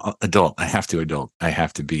it, I'm an adult. I have to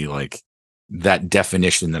be like that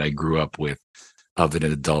definition that I grew up with of an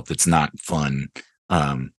adult that's not fun.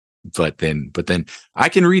 But then I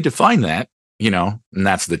can redefine that, and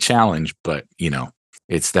that's the challenge. But,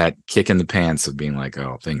 it's that kick in the pants of being like,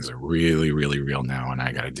 oh, things are really, really real now. And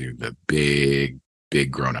I got to do the big,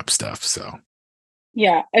 big grown up stuff. So.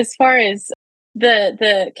 Yeah. As far as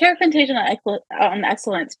the characterization on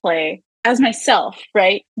Excellence play, as myself,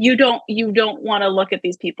 right? You don't want to look at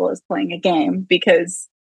these people as playing a game, because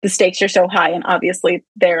the stakes are so high, and obviously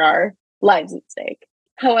there are lives at stake.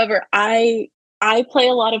 However, I play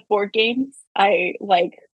a lot of board games. I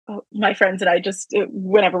like my friends and I just,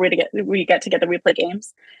 whenever we get together, we play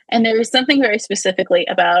games. And there is something very specifically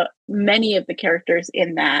about many of the characters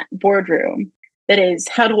in that boardroom that is,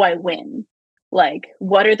 how do I win? Like,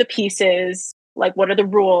 what are the pieces? Like, what are the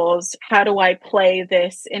rules? How do I play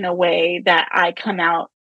this in a way that I come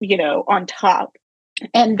out, on top?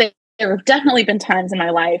 And there have definitely been times in my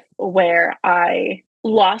life where I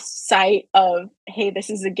lost sight of, hey, this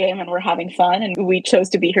is a game and we're having fun, and we chose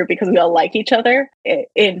to be here because we all like each other,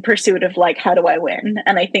 in pursuit of like, how do I win?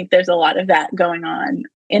 And I think there's a lot of that going on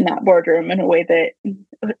in that boardroom in a way that,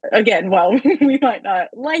 again, while we might not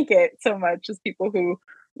like it so much as people who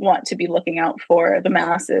want to be looking out for the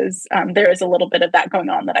masses, there is a little bit of that going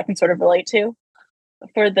on that I can sort of relate to.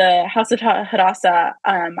 For the House of Hadassah,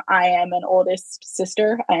 I am an oldest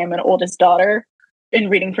sister. I am an oldest daughter. In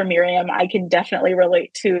reading for Miriam, I can definitely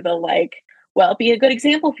relate to the like, well, be a good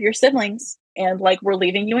example for your siblings, and like, we're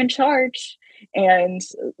leaving you in charge, and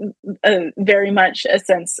very much a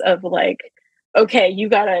sense of like, okay, you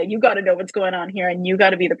gotta know what's going on here, and you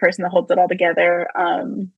gotta be the person that holds it all together.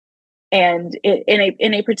 And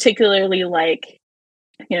in a particularly like,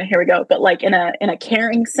 here we go, but like in a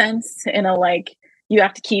caring sense, in a like, you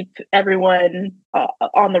have to keep everyone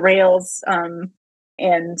on the rails.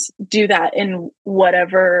 And do that in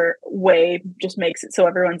whatever way just makes it so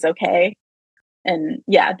everyone's okay. And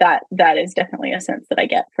yeah, that is definitely a sense that I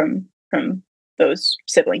get from those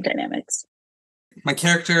sibling dynamics. My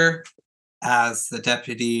character as the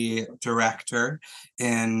deputy director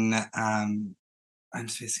in I'm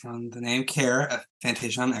spacing on the name, Care,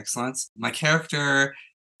 Fantasia on Excellence. My character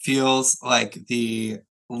feels like the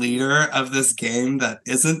leader of this game that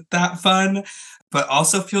isn't that fun, but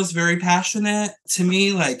also feels very passionate to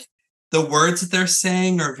me. Like, the words that they're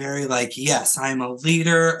saying are very like, yes, I'm a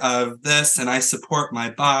leader of this and I support my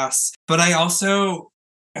boss. But I also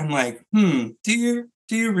am like, do you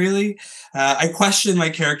really? I question my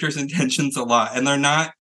character's intentions a lot, and they're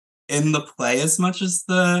not in the play as much as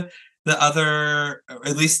the other, or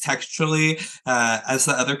at least textually, as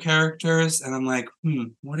the other characters. And I'm like,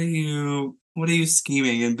 what are you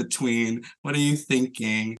scheming in between? What are you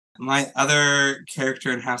thinking? My other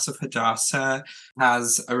character in House of Hadassah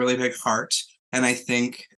has a really big heart. And I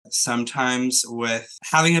think sometimes with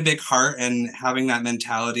having a big heart and having that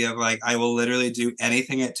mentality of like, I will literally do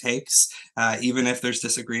anything it takes, even if there's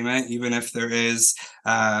disagreement, even if there is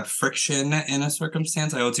friction in a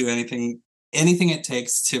circumstance, I will do anything it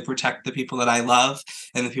takes to protect the people that I love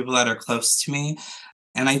and the people that are close to me.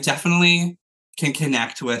 And I definitely can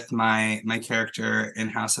connect with my character in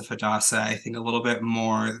House of Hadassah, I think, a little bit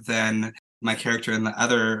more than my character in the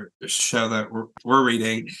other show that we're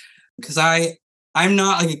reading, because I'm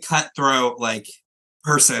not like a cutthroat like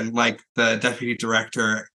person like the deputy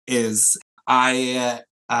director is. I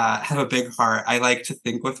have a big heart. I like to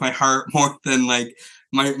think with my heart more than like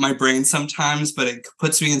my brain sometimes, but it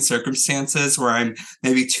puts me in circumstances where I'm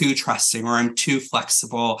maybe too trusting, or I'm too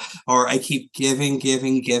flexible, or I keep giving,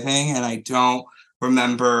 and I don't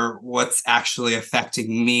remember what's actually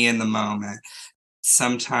affecting me in the moment.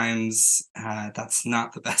 Sometimes that's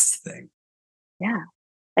not the best thing. Yeah.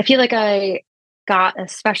 I feel like I got a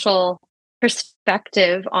special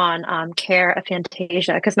perspective on Care of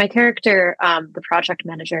Fantasia, because my character, the project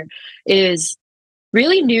manager, is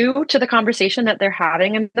really new to the conversation that they're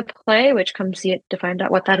having in the play, which come see it to find out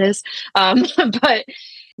what that is. But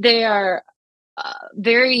they are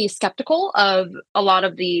very skeptical of a lot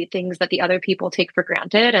of the things that the other people take for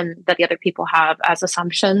granted and that the other people have as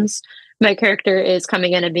assumptions. My character is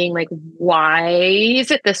coming in and being like, why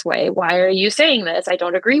is it this way? Why are you saying this? I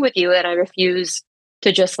don't agree with you. And I refuse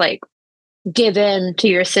to just like give in to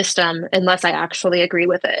your system unless I actually agree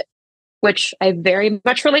with it, which I very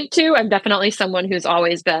much relate to. I'm definitely someone who's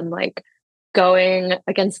always been like going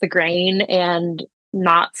against the grain and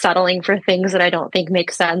not settling for things that I don't think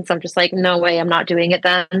make sense. I'm just like, no way, I'm not doing it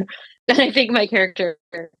then. And I think my character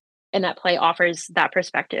in that play offers that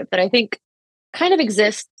perspective that I think kind of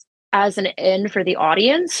exists as an in for the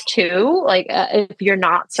audience too. Like if you're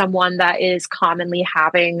not someone that is commonly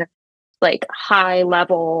having like high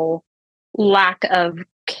level lack of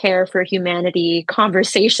care for humanity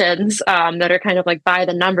conversations that are kind of like by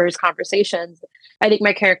the numbers conversations, I think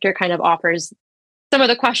my character kind of offers some of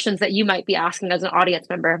the questions that you might be asking as an audience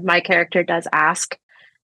member. My character does ask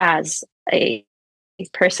as a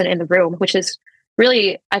person in the room, which is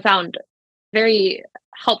really, I found, very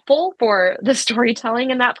helpful for the storytelling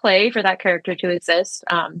in that play, for that character to exist,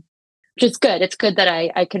 which is good. It's good that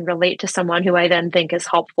I can relate to someone who I then think is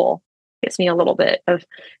helpful. Gives me a little bit of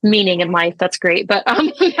meaning in life. That's great. But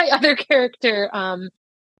my other character,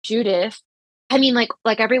 Judith, I mean,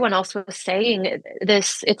 like everyone else was saying,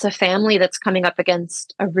 it's a family that's coming up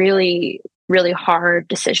against a really, really hard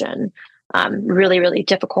decision, really, really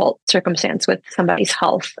difficult circumstance with somebody's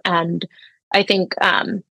health. And I think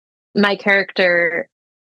my character,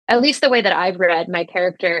 at least the way that I've read, my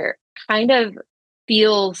character kind of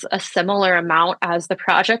feels a similar amount as the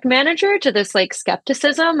project manager to this like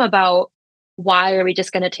skepticism about why are we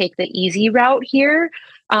just going to take the easy route here,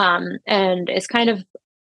 and it's kind of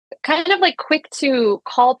like quick to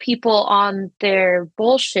call people on their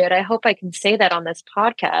bullshit. I hope I can say that on this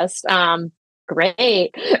podcast.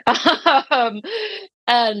 Great.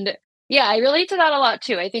 And yeah, I relate to that a lot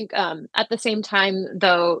too. I think at the same time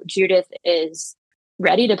though, Judith is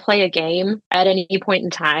ready to play a game at any point in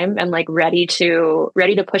time and like ready to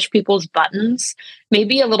push people's buttons,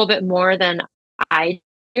 maybe a little bit more than I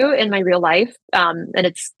do in my real life. And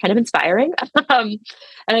it's kind of inspiring. And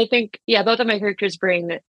I think, yeah, both of my characters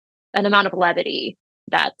bring an amount of levity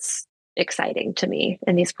that's exciting to me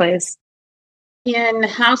in these plays. In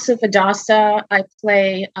House of Hadassah, I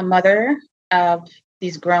play a mother of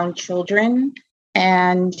these grown children,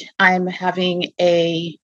 and I'm having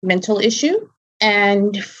a mental issue.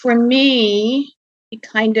 And for me,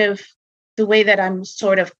 kind of the way that I'm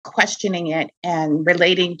sort of questioning it and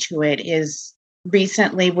relating to it is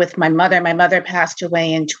recently with my mother. My mother passed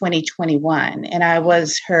away in 2021, and I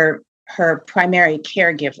was her primary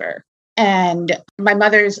caregiver. And my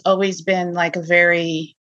mother's always been like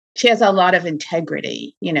she has a lot of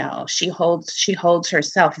integrity, you know, she holds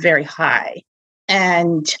herself very high.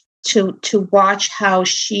 And to watch how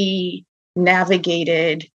she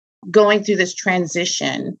navigated going through this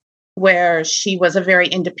transition where she was a very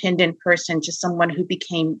independent person to someone who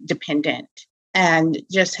became dependent, and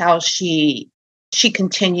just how she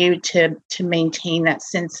continued to maintain that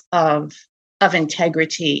sense of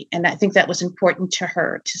integrity. And I think that was important to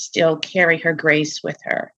her, to still carry her grace with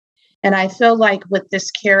her. And I feel like with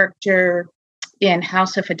this character in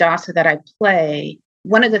House of Hadassah that I play,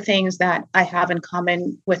 one of the things that I have in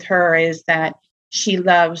common with her is that she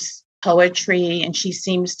loves poetry, and she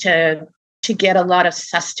seems to get a lot of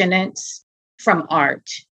sustenance from art.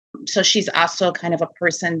 So she's also kind of a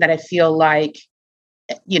person that I feel like,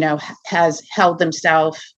 has held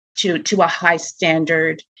themselves to a high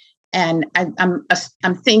standard. And I'm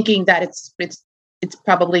thinking that it's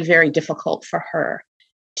probably very difficult for her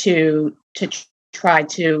to try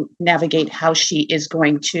to navigate how she is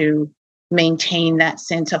going to maintain that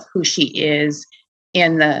sense of who she is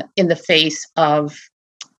in the face of,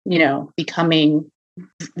 becoming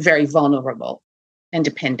very vulnerable and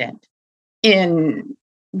dependent. In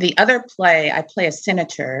the other play, I play a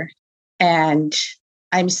senator, and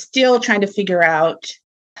I'm still trying to figure out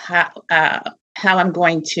how I'm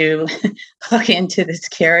going to hook into this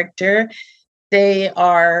character. They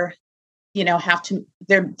are,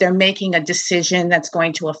 they're making a decision that's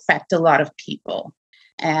going to affect a lot of people.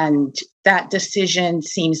 And that decision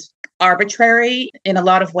seems arbitrary in a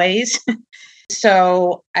lot of ways.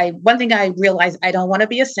 So one thing I realized, I don't want to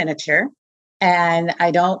be a senator, and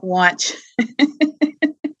I don't want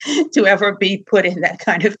to ever be put in that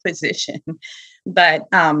kind of position. But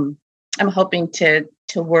I'm hoping to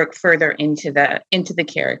work further into the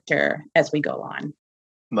character as we go on.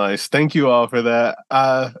 Nice. Thank you all for that.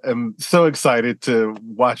 I am so excited to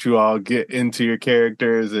watch you all get into your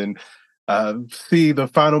characters and see the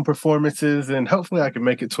final performances, and hopefully I can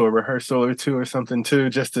make it to a rehearsal or two or something too,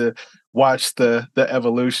 just to watch the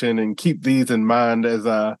evolution and keep these in mind as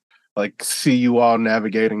I see you all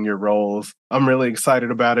navigating your roles. I'm really excited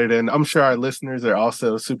about it, and I'm sure our listeners are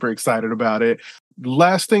also super excited about it.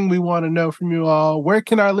 Last thing we want to know from you all, where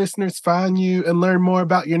can our listeners find you and learn more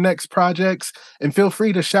about your next projects? And feel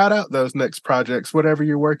free to shout out those next projects, whatever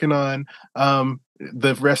you're working on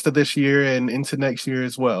the rest of this year and into next year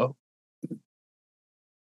as well.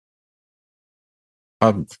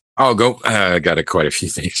 I'll go. I got quite a few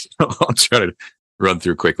things. I'll try to run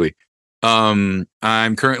through quickly. I'm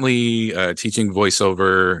currently teaching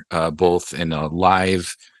voiceover both in a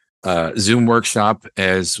live Zoom workshop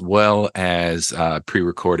as well as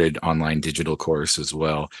pre-recorded online digital course as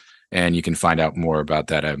well. And you can find out more about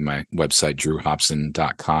that at my website,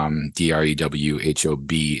 drewhobson.com,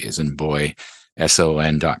 DREWHOB as in boy,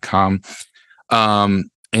 SON.com.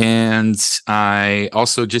 And I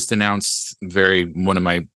also just announced one of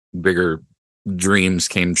my bigger dreams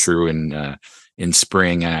came true in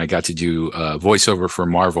spring, and I got to do voiceover for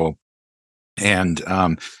Marvel. And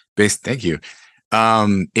thank you.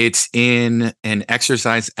 It's in an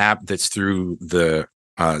exercise app that's through the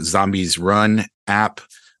Zombies Run app,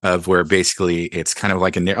 of where basically it's kind of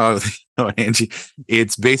like Angie,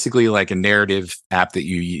 it's basically like a narrative app that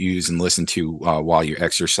you use and listen to while you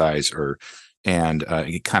exercise, and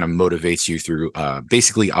it kind of motivates you through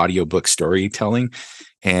basically audiobook storytelling.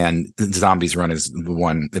 And Zombies Run is the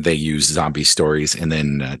one that they use zombie stories. And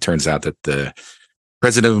then it turns out that the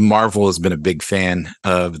president of Marvel has been a big fan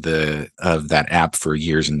of that app for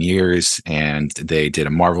years and years. And they did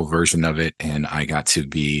a Marvel version of it. And I got to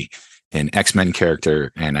be an X-Men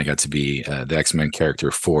character, and I got to be the X-Men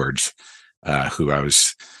character Forge, who I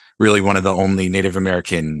was really one of the only Native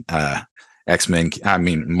American Marvel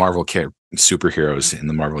superheroes in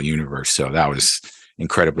the Marvel universe. So that was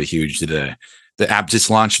incredibly huge. The app just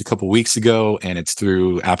launched a couple weeks ago, and it's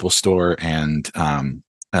through Apple Store and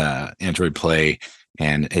Android Play,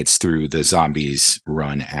 and it's through the Zombies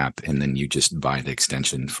Run app, and then you just buy the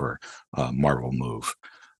extension for Marvel Move.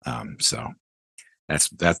 So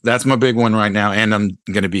that's my big one right now. And I'm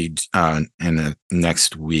going to be in the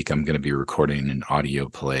next week, I'm going to be recording an audio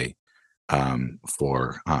play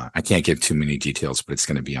for I can't give too many details, but it's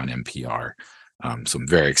going to be on NPR. So I'm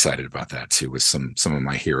very excited about that too, with some of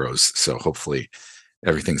my heroes. So hopefully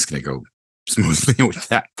everything's going to go smoothly with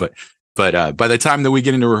that. But by the time that we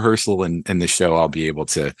get into rehearsal and the show, I'll be able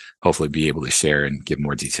to hopefully share and give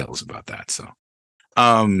more details about that. So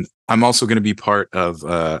I'm also going to be part of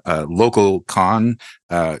a local con,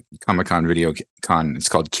 Comic-Con Video Con. It's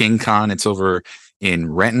called King Con. It's over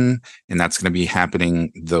in Renton, and that's going to be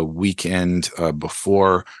happening the weekend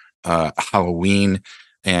before Halloween.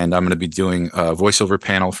 And I'm going to be doing a voiceover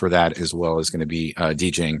panel for that, as well as going to be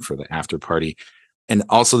DJing for the after party. And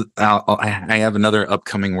also, I have another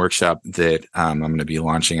upcoming workshop that I'm going to be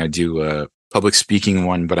launching. I do a public speaking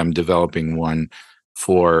one, but I'm developing one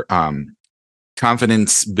for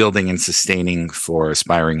confidence building and sustaining for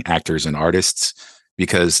aspiring actors and artists,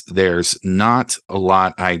 because there's not a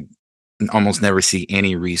lot. I almost never see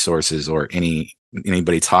any resources or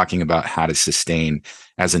anybody talking about how to sustain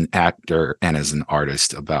as an actor and as an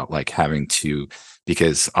artist, about like having to,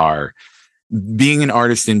 because our being an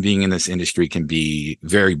artist and being in this industry can be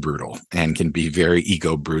very brutal and can be very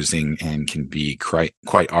ego bruising and can be quite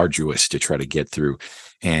arduous to try to get through.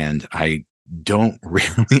 And I don't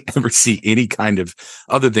really ever see any kind of,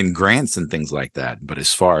 other than grants and things like that. But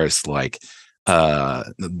as far as like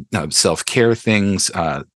self-care things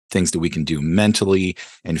that we can do mentally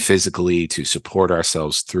and physically to support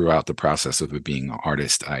ourselves throughout the process of being an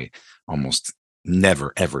artist, I almost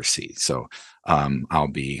never ever see. So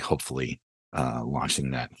I'll be hopefully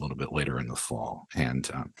launching that a little bit later in the fall,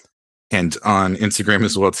 and on Instagram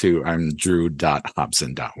as well too. I'm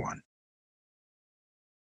drew.hobson.1.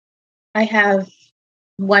 I have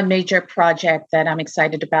one major project that I'm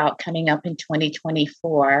excited about coming up in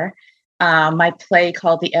 2024. My play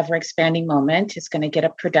called The Ever Expanding Moment is going to get a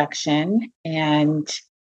production, and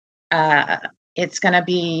it's going to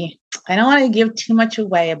be, I don't want to give too much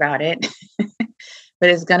away about it, but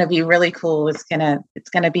it's going to be really cool. It's going to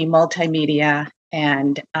be multimedia.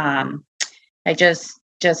 And I just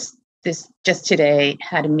today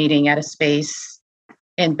had a meeting at a space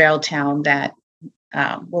in Barreltown that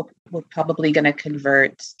we're probably going to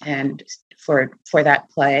convert and for that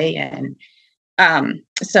play. And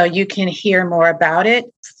so you can hear more about it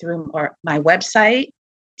through my website,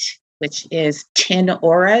 which is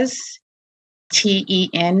TenAuras,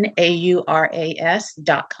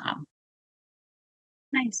 TenAuras.com.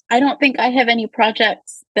 Nice. I don't think I have any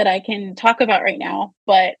projects that I can talk about right now,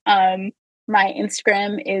 but my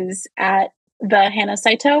Instagram is at the Hannah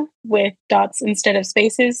Saito with dots instead of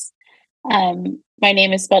spaces. My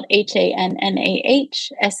name is spelled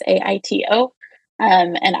HANNAHSAITO.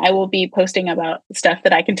 And I will be posting about stuff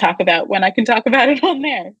that I can talk about when I can talk about it on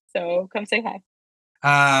there. So come say hi.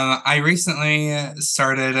 I recently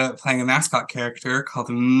started playing a mascot character called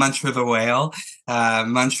Muncher the Whale.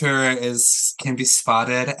 Muncher can be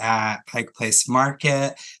spotted at Pike Place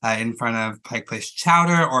Market in front of Pike Place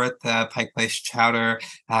Chowder, or at the Pike Place Chowder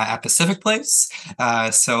at Pacific Place.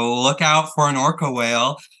 So look out for an orca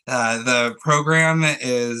whale. The program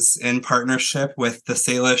is in partnership with the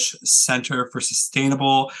Salish Center for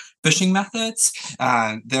Sustainable Fishing Methods.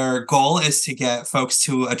 Their goal is to get folks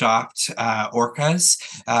to adopt orcas.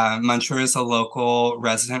 Muncher is a local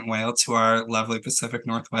resident whale to our lovely Pacific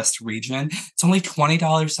Northwest region. It's only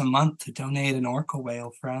 $20 a month to donate an orca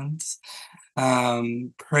whale, friends.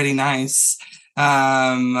 Pretty nice.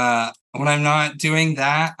 When I'm not doing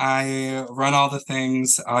that, I run all the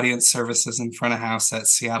things audience services in front of house at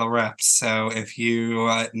Seattle Reps. So if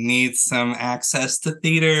you need some access to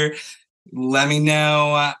theater, let me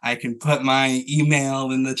know. I can put my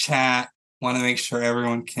email in the chat. Want to make sure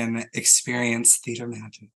everyone can experience theater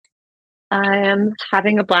magic. I am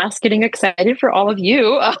having a blast, getting excited for all of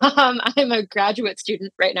you. I'm a graduate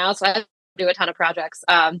student right now, so I do a ton of projects.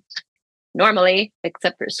 Normally,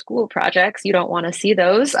 except for school projects, you don't want to see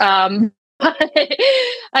those. But I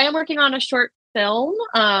am working on a short film,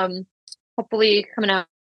 hopefully coming out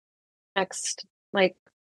next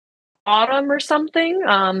autumn or something.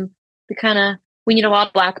 We need a lot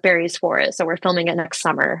of blackberries for it, so we're filming it next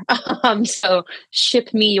summer. So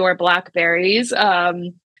ship me your blackberries. Yeah,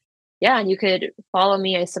 and you could follow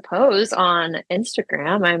me, I suppose, on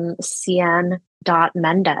Instagram. I'm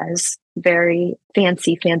cn.mendez. Very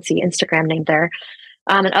fancy Instagram name there.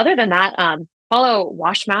 And other than that, follow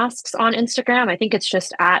Wash Masks on Instagram. I think it's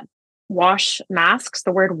just at Wash Masks,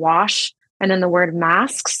 the word wash, and then the word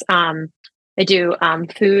masks. I do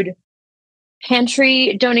food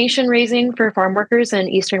pantry donation raising for farm workers in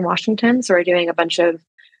Eastern Washington. So we're doing a bunch of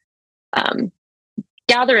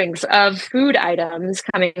gatherings of food items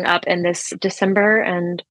coming up in this December,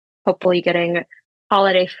 and hopefully getting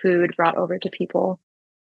holiday food brought over to people.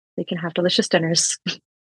 They can have delicious dinners.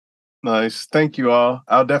 Nice. Thank you all.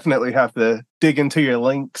 I'll definitely have to dig into your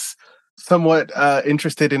links. Somewhat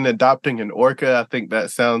interested in adopting an orca. I think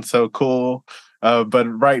that sounds so cool. But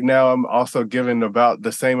right now I'm also giving about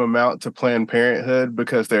the same amount to Planned Parenthood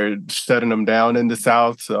because they're shutting them down in the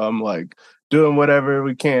South. So I'm doing whatever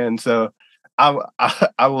we can. So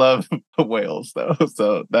I love whales though.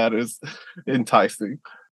 So that is enticing.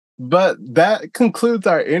 But that concludes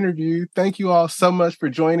our interview. Thank you all so much for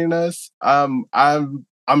joining us.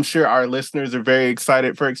 I'm sure our listeners are very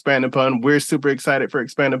excited for Expand Upon. We're super excited for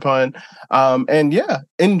Expand Upon. And yeah,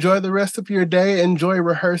 enjoy the rest of your day. Enjoy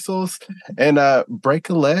rehearsals and break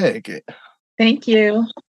a leg. Thank you.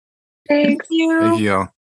 Thank you. Thank you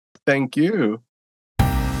all. Thank you.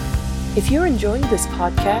 If you're enjoying this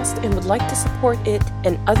podcast and would like to support it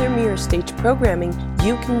and other Mirror Stage programming,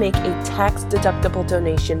 you can make a tax-deductible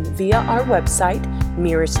donation via our website,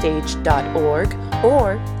 mirrorstage.org,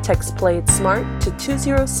 or text Play It Smart to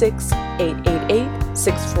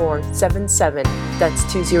 206-888-6477. That's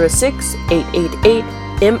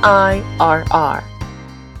 206-888-MIRR.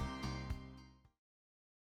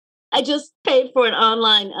 I just paid for an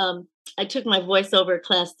online. I took my voiceover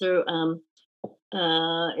class through.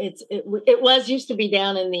 It was used to be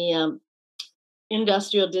down in the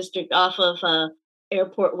industrial district off of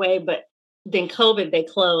Airport Way, but then COVID they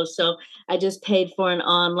closed. So I just paid for an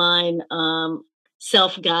online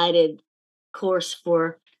self-guided course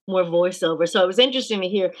for more voiceover. So it was interesting to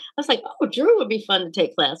hear. I was like, oh, Drew would be fun to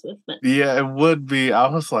take class with. But Yeah, it would be. I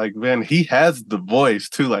was like, man, he has the voice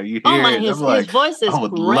too. Like you hear it. his I'm like, voice is I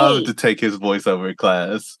would great. love to take his voiceover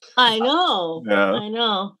class. I know. Yeah. I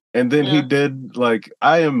know. And then he Yeah. did like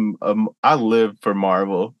I live for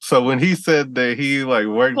Marvel. So when he said that he like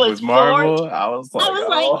worked Was with Marvel, I was like,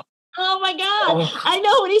 oh my God. Oh. I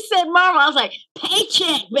know when he said Marvel, I was like,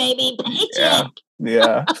 paycheck, baby, paycheck.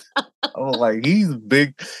 yeah. I was like, he's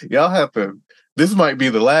big. Y'all have to. This might be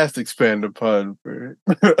the last Expand Upon for.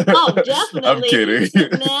 Oh, definitely. I'm kidding.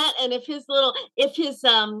 That, and if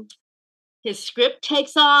his script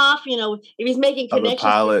takes off, if he's making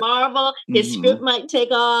connections with Marvel, his script might take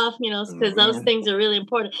off, because those things are really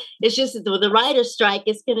important. It's just that the writer's strike,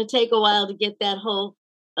 it's going to take a while to get that whole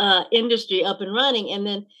industry up and running. And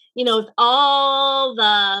then, with all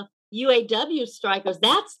the UAW strikers,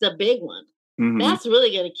 that's the big one. Mm-hmm. That's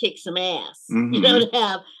really going to kick some ass, Mm-hmm. to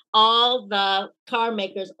have all the car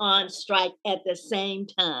makers on strike at the same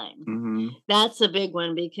time. Mm-hmm. That's a big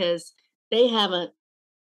one because they haven't,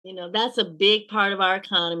 that's a big part of our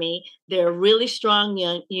economy. They're a really strong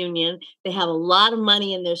union. They have a lot of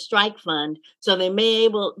money in their strike fund, so they may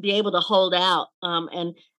be able to hold out.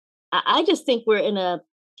 And I just think we're in a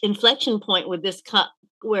inflection point with this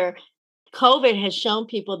where COVID has shown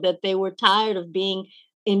people that they were tired of being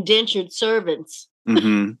indentured servants.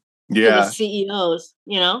 Mm-hmm. Yeah, the CEOs.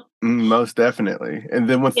 Most definitely. And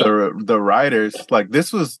then with the writers, like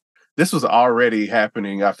this was already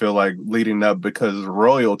happening, I feel like, leading up, because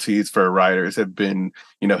royalties for writers have been,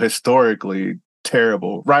 historically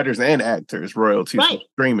terrible. Writers and actors, royalties for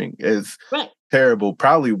streaming is terrible,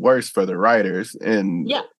 probably worse for the writers. And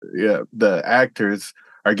the actors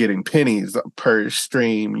are getting pennies per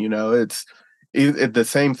stream. It's the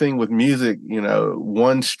same thing with music.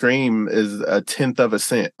 One stream is 1/10 of a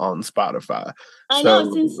cent on Spotify. I know,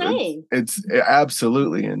 it's insane. It's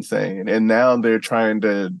absolutely insane. And now they're trying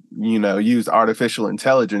to, use artificial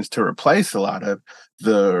intelligence to replace a lot of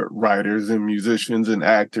the writers and musicians and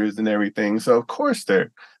actors and everything. So of course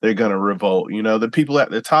they're going to revolt. The people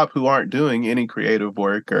at the top who aren't doing any creative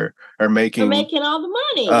work are making all the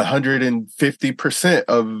money, 150%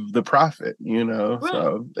 of the profit. Right.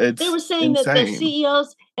 So they were saying insane. That the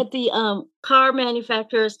CEOs at the car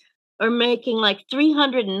manufacturers are making like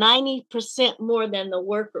 390% more than the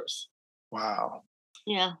workers. Wow.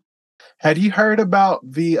 Yeah. Had you heard about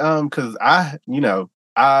the because I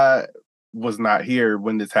was not here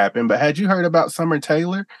when this happened, but had you heard about Summer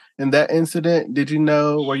Taylor and that incident? Did you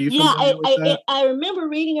know? Were you familiar with that? I remember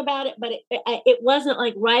reading about it, but it wasn't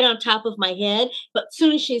like right on top of my head. But as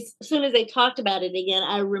soon as they talked about it again,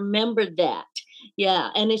 I remembered that. Yeah,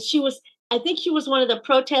 and I think she was one of the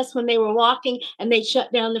protests when they were walking and they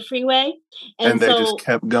shut down the freeway. And they just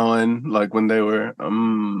kept going, like when they were,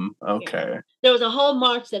 okay. Yeah. There was a whole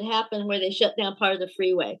march that happened where they shut down part of the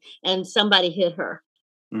freeway and somebody hit her.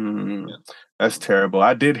 Mm-hmm. Yeah. That's terrible.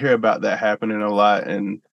 I did hear about that happening a lot.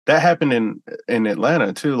 And that happened in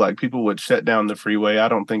Atlanta too. Like people would shut down the freeway. I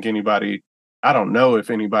don't know if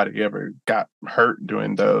anybody ever got hurt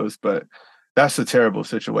doing those, but that's a terrible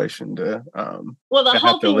situation to the whole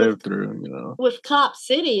have to thing live through. With Cop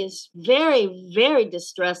City is very, very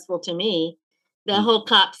distressful to me. The whole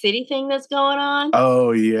Cop City thing that's going on.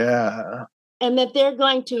 Oh yeah. And that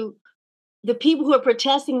the people who are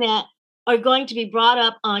protesting that are going to be brought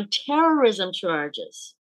up on terrorism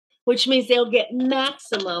charges, which means they'll get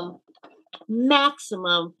maximum,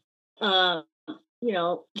 jail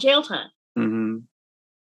time. Mm-hmm.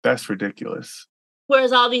 That's ridiculous.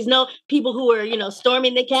 Whereas all these people who are,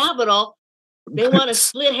 storming the Capitol, they want to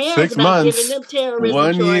split hairs 6 about months, giving them terrorism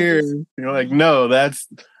 1 charges. year. You're like, no, that's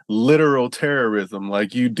literal terrorism.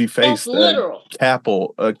 Like you defaced a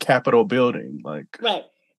Capitol building. Like right.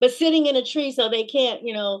 But sitting in a tree so they can't,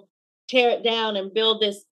 tear it down and build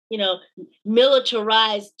this,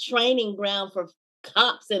 militarized training ground for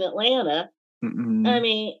cops in Atlanta. Mm-mm. I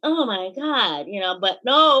mean, oh my God, but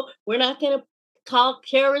no, we're not going to call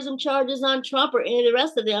terrorism charges on Trump or any of the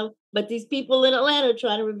rest of them. But these people in Atlanta are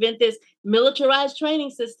trying to prevent this militarized training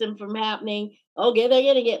system from happening. Okay, they're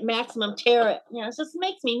going to get maximum terror. It just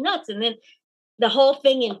makes me nuts. And then the whole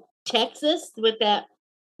thing in Texas with that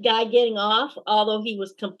guy getting off, although he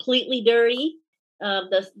was completely dirty,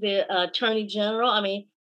 the attorney general. I mean,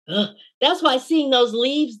 that's why seeing those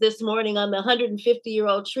leaves this morning on the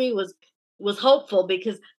 150-year-old tree was hopeful,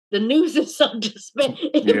 because the news is so despair.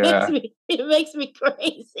 It makes me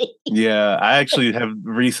crazy. Yeah, I actually have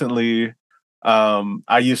recently.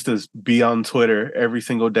 I used to be on Twitter every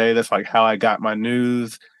single day. That's like how I got my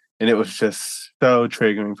news, and it was just so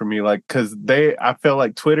triggering for me. Like, because I feel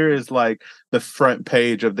like Twitter is like the front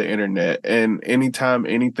page of the internet, and anytime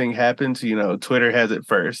anything happens, Twitter has it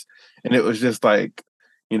first. And it was just like,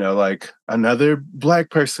 like another Black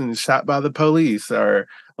person shot by the police, or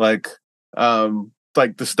like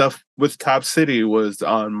the stuff with Cop City was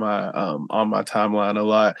on my timeline a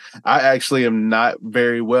lot. I actually am not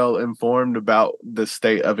very well informed about the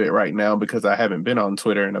state of it right now, because I haven't been on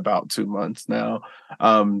Twitter in about 2 months now.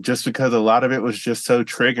 Just because a lot of it was just so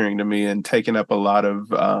triggering to me and taking up a lot of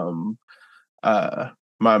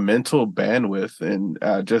my mental bandwidth, and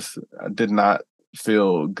I did not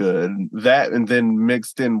feel good. That, and then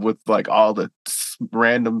mixed in with like all the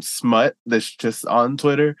random smut that's just on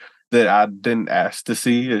Twitter that I didn't ask to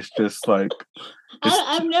see. It's just like,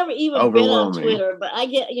 I've never even been on Twitter, but I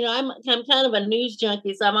get, I'm kind of a news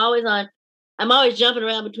junkie, so I'm always jumping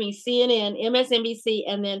around between CNN, MSNBC,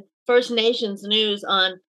 and then First Nations News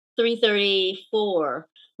on 334,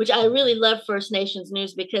 which I really love First Nations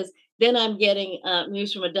News, because then I'm getting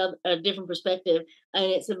news from a different perspective, and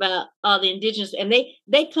it's about all the indigenous, and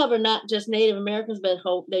they cover not just Native Americans, but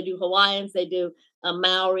they do Hawaiians, they do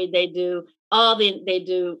Maori, they do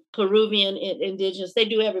Peruvian indigenous, they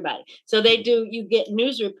do everybody. So you get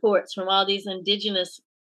news reports from all these indigenous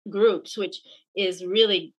groups, which is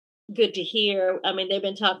really good to hear. I mean, they've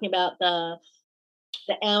been talking about the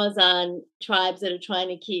Amazon tribes that are trying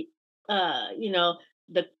to keep,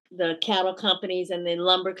 the cattle companies and the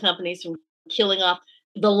lumber companies from killing off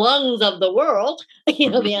the lungs of the world,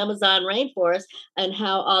 the Amazon rainforest, and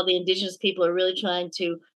how all the indigenous people are really trying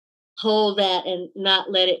to hold that and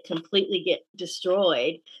not let it completely get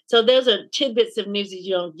destroyed. So those are tidbits of news that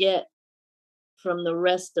you don't get from the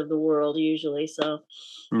rest of the world usually. So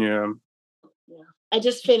yeah. I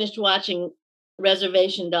just finished watching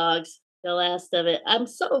Reservation Dogs, the last of it. I'm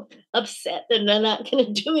so upset that they're not going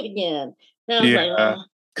to do it again.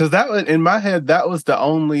 Because that was, in my head, that was the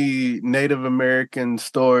only Native American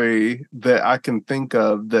story that I can think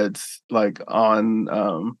of that's like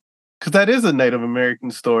on, because that is a Native American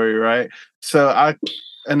story, right? So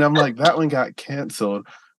I'm like, that one got canceled.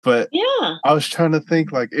 But yeah, I was trying to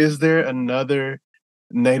think, like, is there another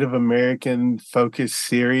Native American focused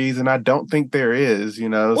series? And I don't think there is,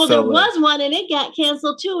 Well, there was one, and it got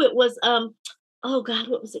canceled too. It was oh God,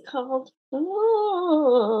 what was it called?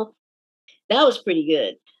 Oh, that was pretty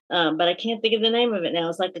good. But I can't think of the name of it now.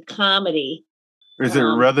 It's like a comedy. Is it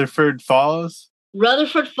Rutherford Falls?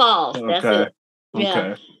 Rutherford Falls. Okay. That's it. Yeah.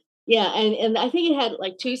 Okay. Yeah, and I think it had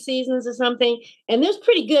like 2 seasons or something, and it's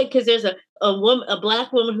pretty good because there's a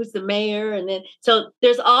Black woman who's the mayor, and then so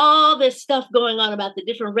there's all this stuff going on about the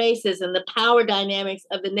different races and the power dynamics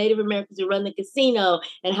of the Native Americans who run the casino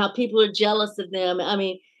and how people are jealous of them. I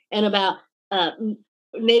mean, and about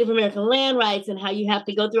Native American land rights and how you have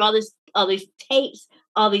to go through all these tapes,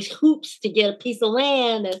 all these hoops to get a piece of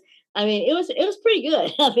land, and I mean, it was pretty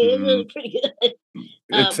good. I mean, it was really pretty good.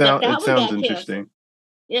 It sounds interesting.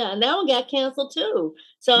 Yeah, and that one got canceled too.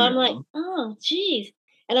 So I'm like, oh, geez.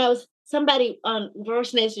 And somebody on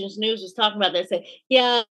First Nations News was talking about that, said,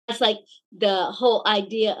 yeah, it's like the whole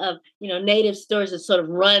idea of, Native stories that sort of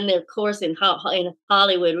run their course in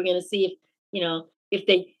Hollywood. We're going to see if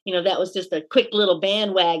they, that was just a quick little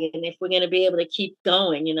bandwagon, if we're going to be able to keep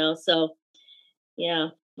going, So, yeah.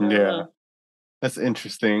 Yeah. That's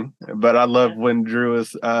interesting. But I love when Drew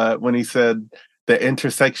was, when he said the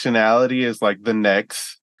intersectionality is like the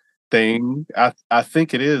next thing. I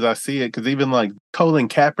think it is. I see it because even like Colin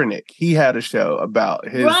Kaepernick, he had a show about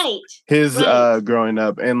his growing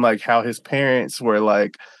up and like how his parents were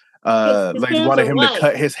like his wanted him to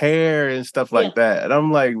cut his hair and stuff like that. And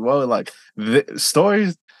I'm like, whoa, like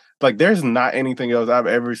stories, like there's not anything else I've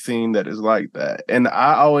ever seen that is like that. And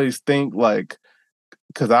I always think like,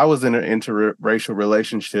 because I was in an interracial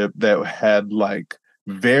relationship that had like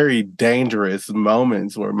very dangerous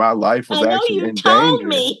moments where my life was I know actually you in told danger.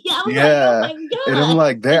 me. I was Yeah. like, oh my God. And I'm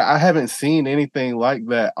like, I haven't seen anything like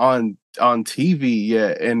that on TV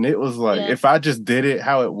yet. And it was like, Yeah. if I just did it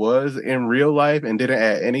how it was in real life and didn't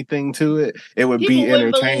add anything to it, it would People be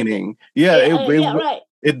wouldn't believe it. entertaining. Yeah, right.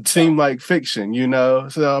 it seemed like fiction, you know?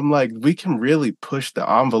 So I'm like, we can really push the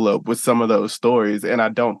envelope with some of those stories. And I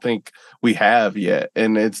don't think we have yet.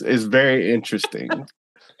 And it's very interesting. Sometimes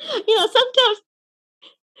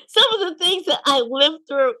some of the things that I lived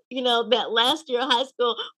through, that last year of high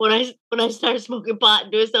school when I started smoking pot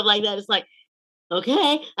and doing stuff like that, it's like,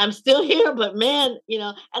 okay, I'm still here, but man,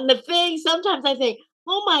 and the thing, sometimes I think,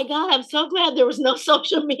 oh my God, I'm so glad there was no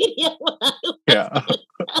social media when I was Yeah.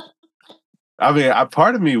 I mean,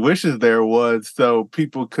 part of me wishes there was so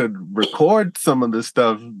people could record some of the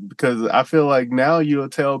stuff, because I feel like now you'll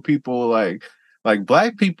tell people like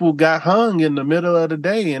Black people got hung in the middle of the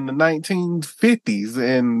day in the 1950s,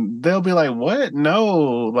 and they'll be like, what?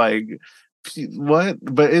 No, like, what?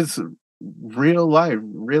 But it's real life,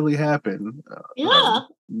 really happened. Yeah.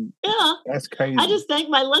 That's crazy. I just thank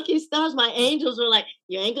my lucky stars. My angels were like,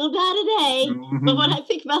 you ain't gonna die today. Mm-hmm. But when I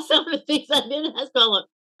think about some of the things I did in high school, I'm like,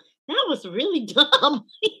 that was really dumb.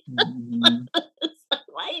 Mm-hmm.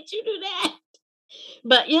 Why did you do that?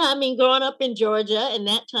 But yeah, I mean, growing up in Georgia in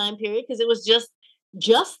that time period, because it was just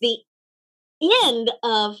the end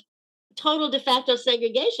of total de facto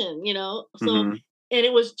segregation, So, Mm-hmm. and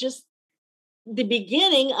it was just the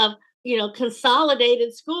beginning of,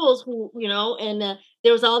 consolidated schools and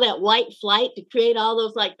there was all that white flight to create all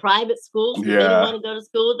those like private schools. Yeah. They didn't want to go to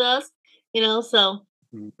school with us, so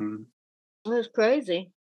Mm-hmm. it was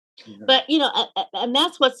crazy. Yeah. But, and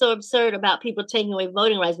that's what's so absurd about people taking away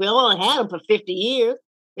voting rights. We only had them for 50 years.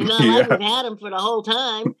 It's not like we've had them for the whole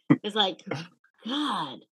time. It's like,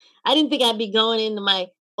 God, I didn't think I'd be going into my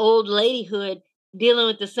old ladyhood dealing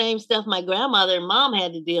with the same stuff my grandmother and mom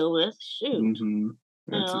had to deal with. Shoot. Mm-hmm.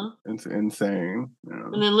 It's insane. Yeah.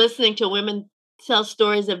 And then listening to women tell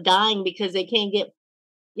stories of dying because they can't get,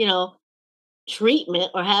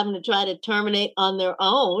 treatment, or having to try to terminate on their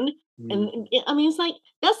own. And I mean, it's like,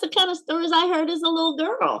 that's the kind of stories I heard as a little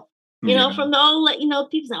girl, from the old,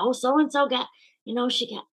 people say, oh, so-and-so got,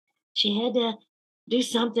 she had to do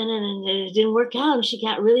something and it didn't work out and she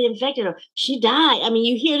got really infected or she died. I mean,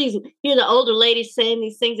 you hear the older ladies saying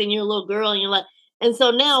these things and you're a little girl and you're like, and so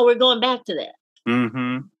now we're going back to that.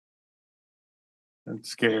 Mm-hmm. That's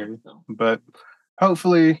scary. But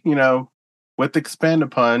hopefully, with Expand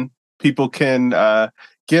Upon, people can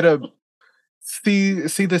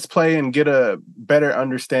see this play and get a better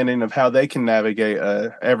understanding of how they can navigate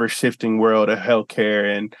a ever-shifting world of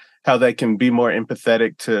healthcare and how they can be more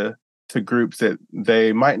empathetic to groups that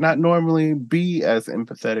they might not normally be as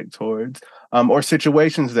empathetic towards, or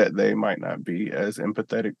situations that they might not be as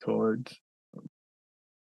empathetic towards.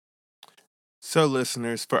 So,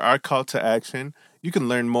 listeners, for our call to action, you can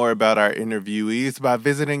learn more about our interviewees by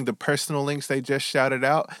visiting the personal links they just shouted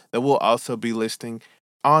out that we'll also be listing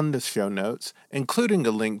on the show notes, including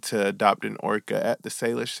a link to adopt an orca at the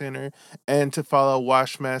Salish Center and to follow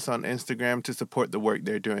Washmass on Instagram to support the work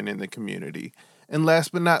they're doing in the community. And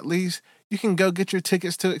last but not least, you can go get your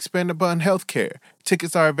tickets to Expand Upon Healthcare.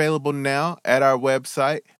 Tickets are available now at our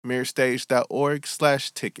website,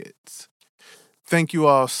 mirrorstage.org/tickets. Thank you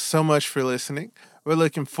all so much for listening. We're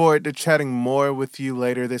looking forward to chatting more with you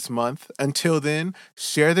later this month. Until then,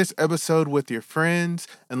 share this episode with your friends,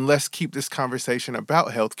 and let's keep this conversation about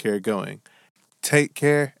healthcare going. Take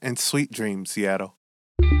care and sweet dreams, Seattle.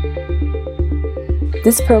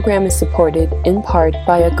 This program is supported in part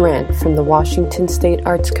by a grant from the Washington State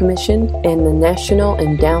Arts Commission and the National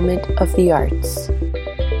Endowment of the Arts.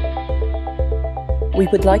 We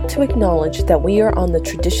would like to acknowledge that we are on the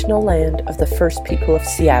traditional land of the first people of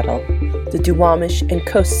Seattle, the Duwamish and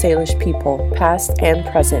Coast Salish people, past and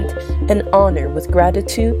present, and honor with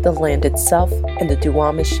gratitude the land itself and the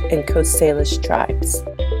Duwamish and Coast Salish tribes.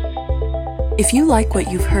 If you like what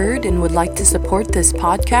you've heard and would like to support this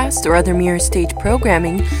podcast or other Mirror Stage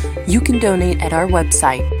programming, you can donate at our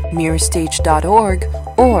website, mirrorstage.org,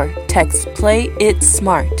 or text Play It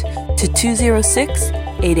Smart to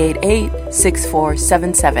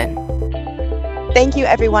 206-888-6477. Thank you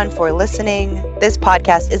everyone for listening. This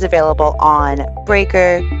podcast is available on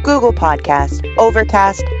Breaker, Google Podcast,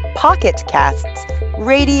 Overcast, Pocket Casts,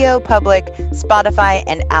 Radio Public, Spotify,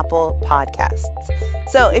 and Apple Podcasts.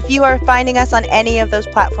 So if you are finding us on any of those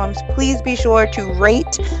platforms, please be sure to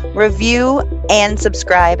rate, review, and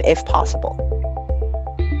subscribe if possible.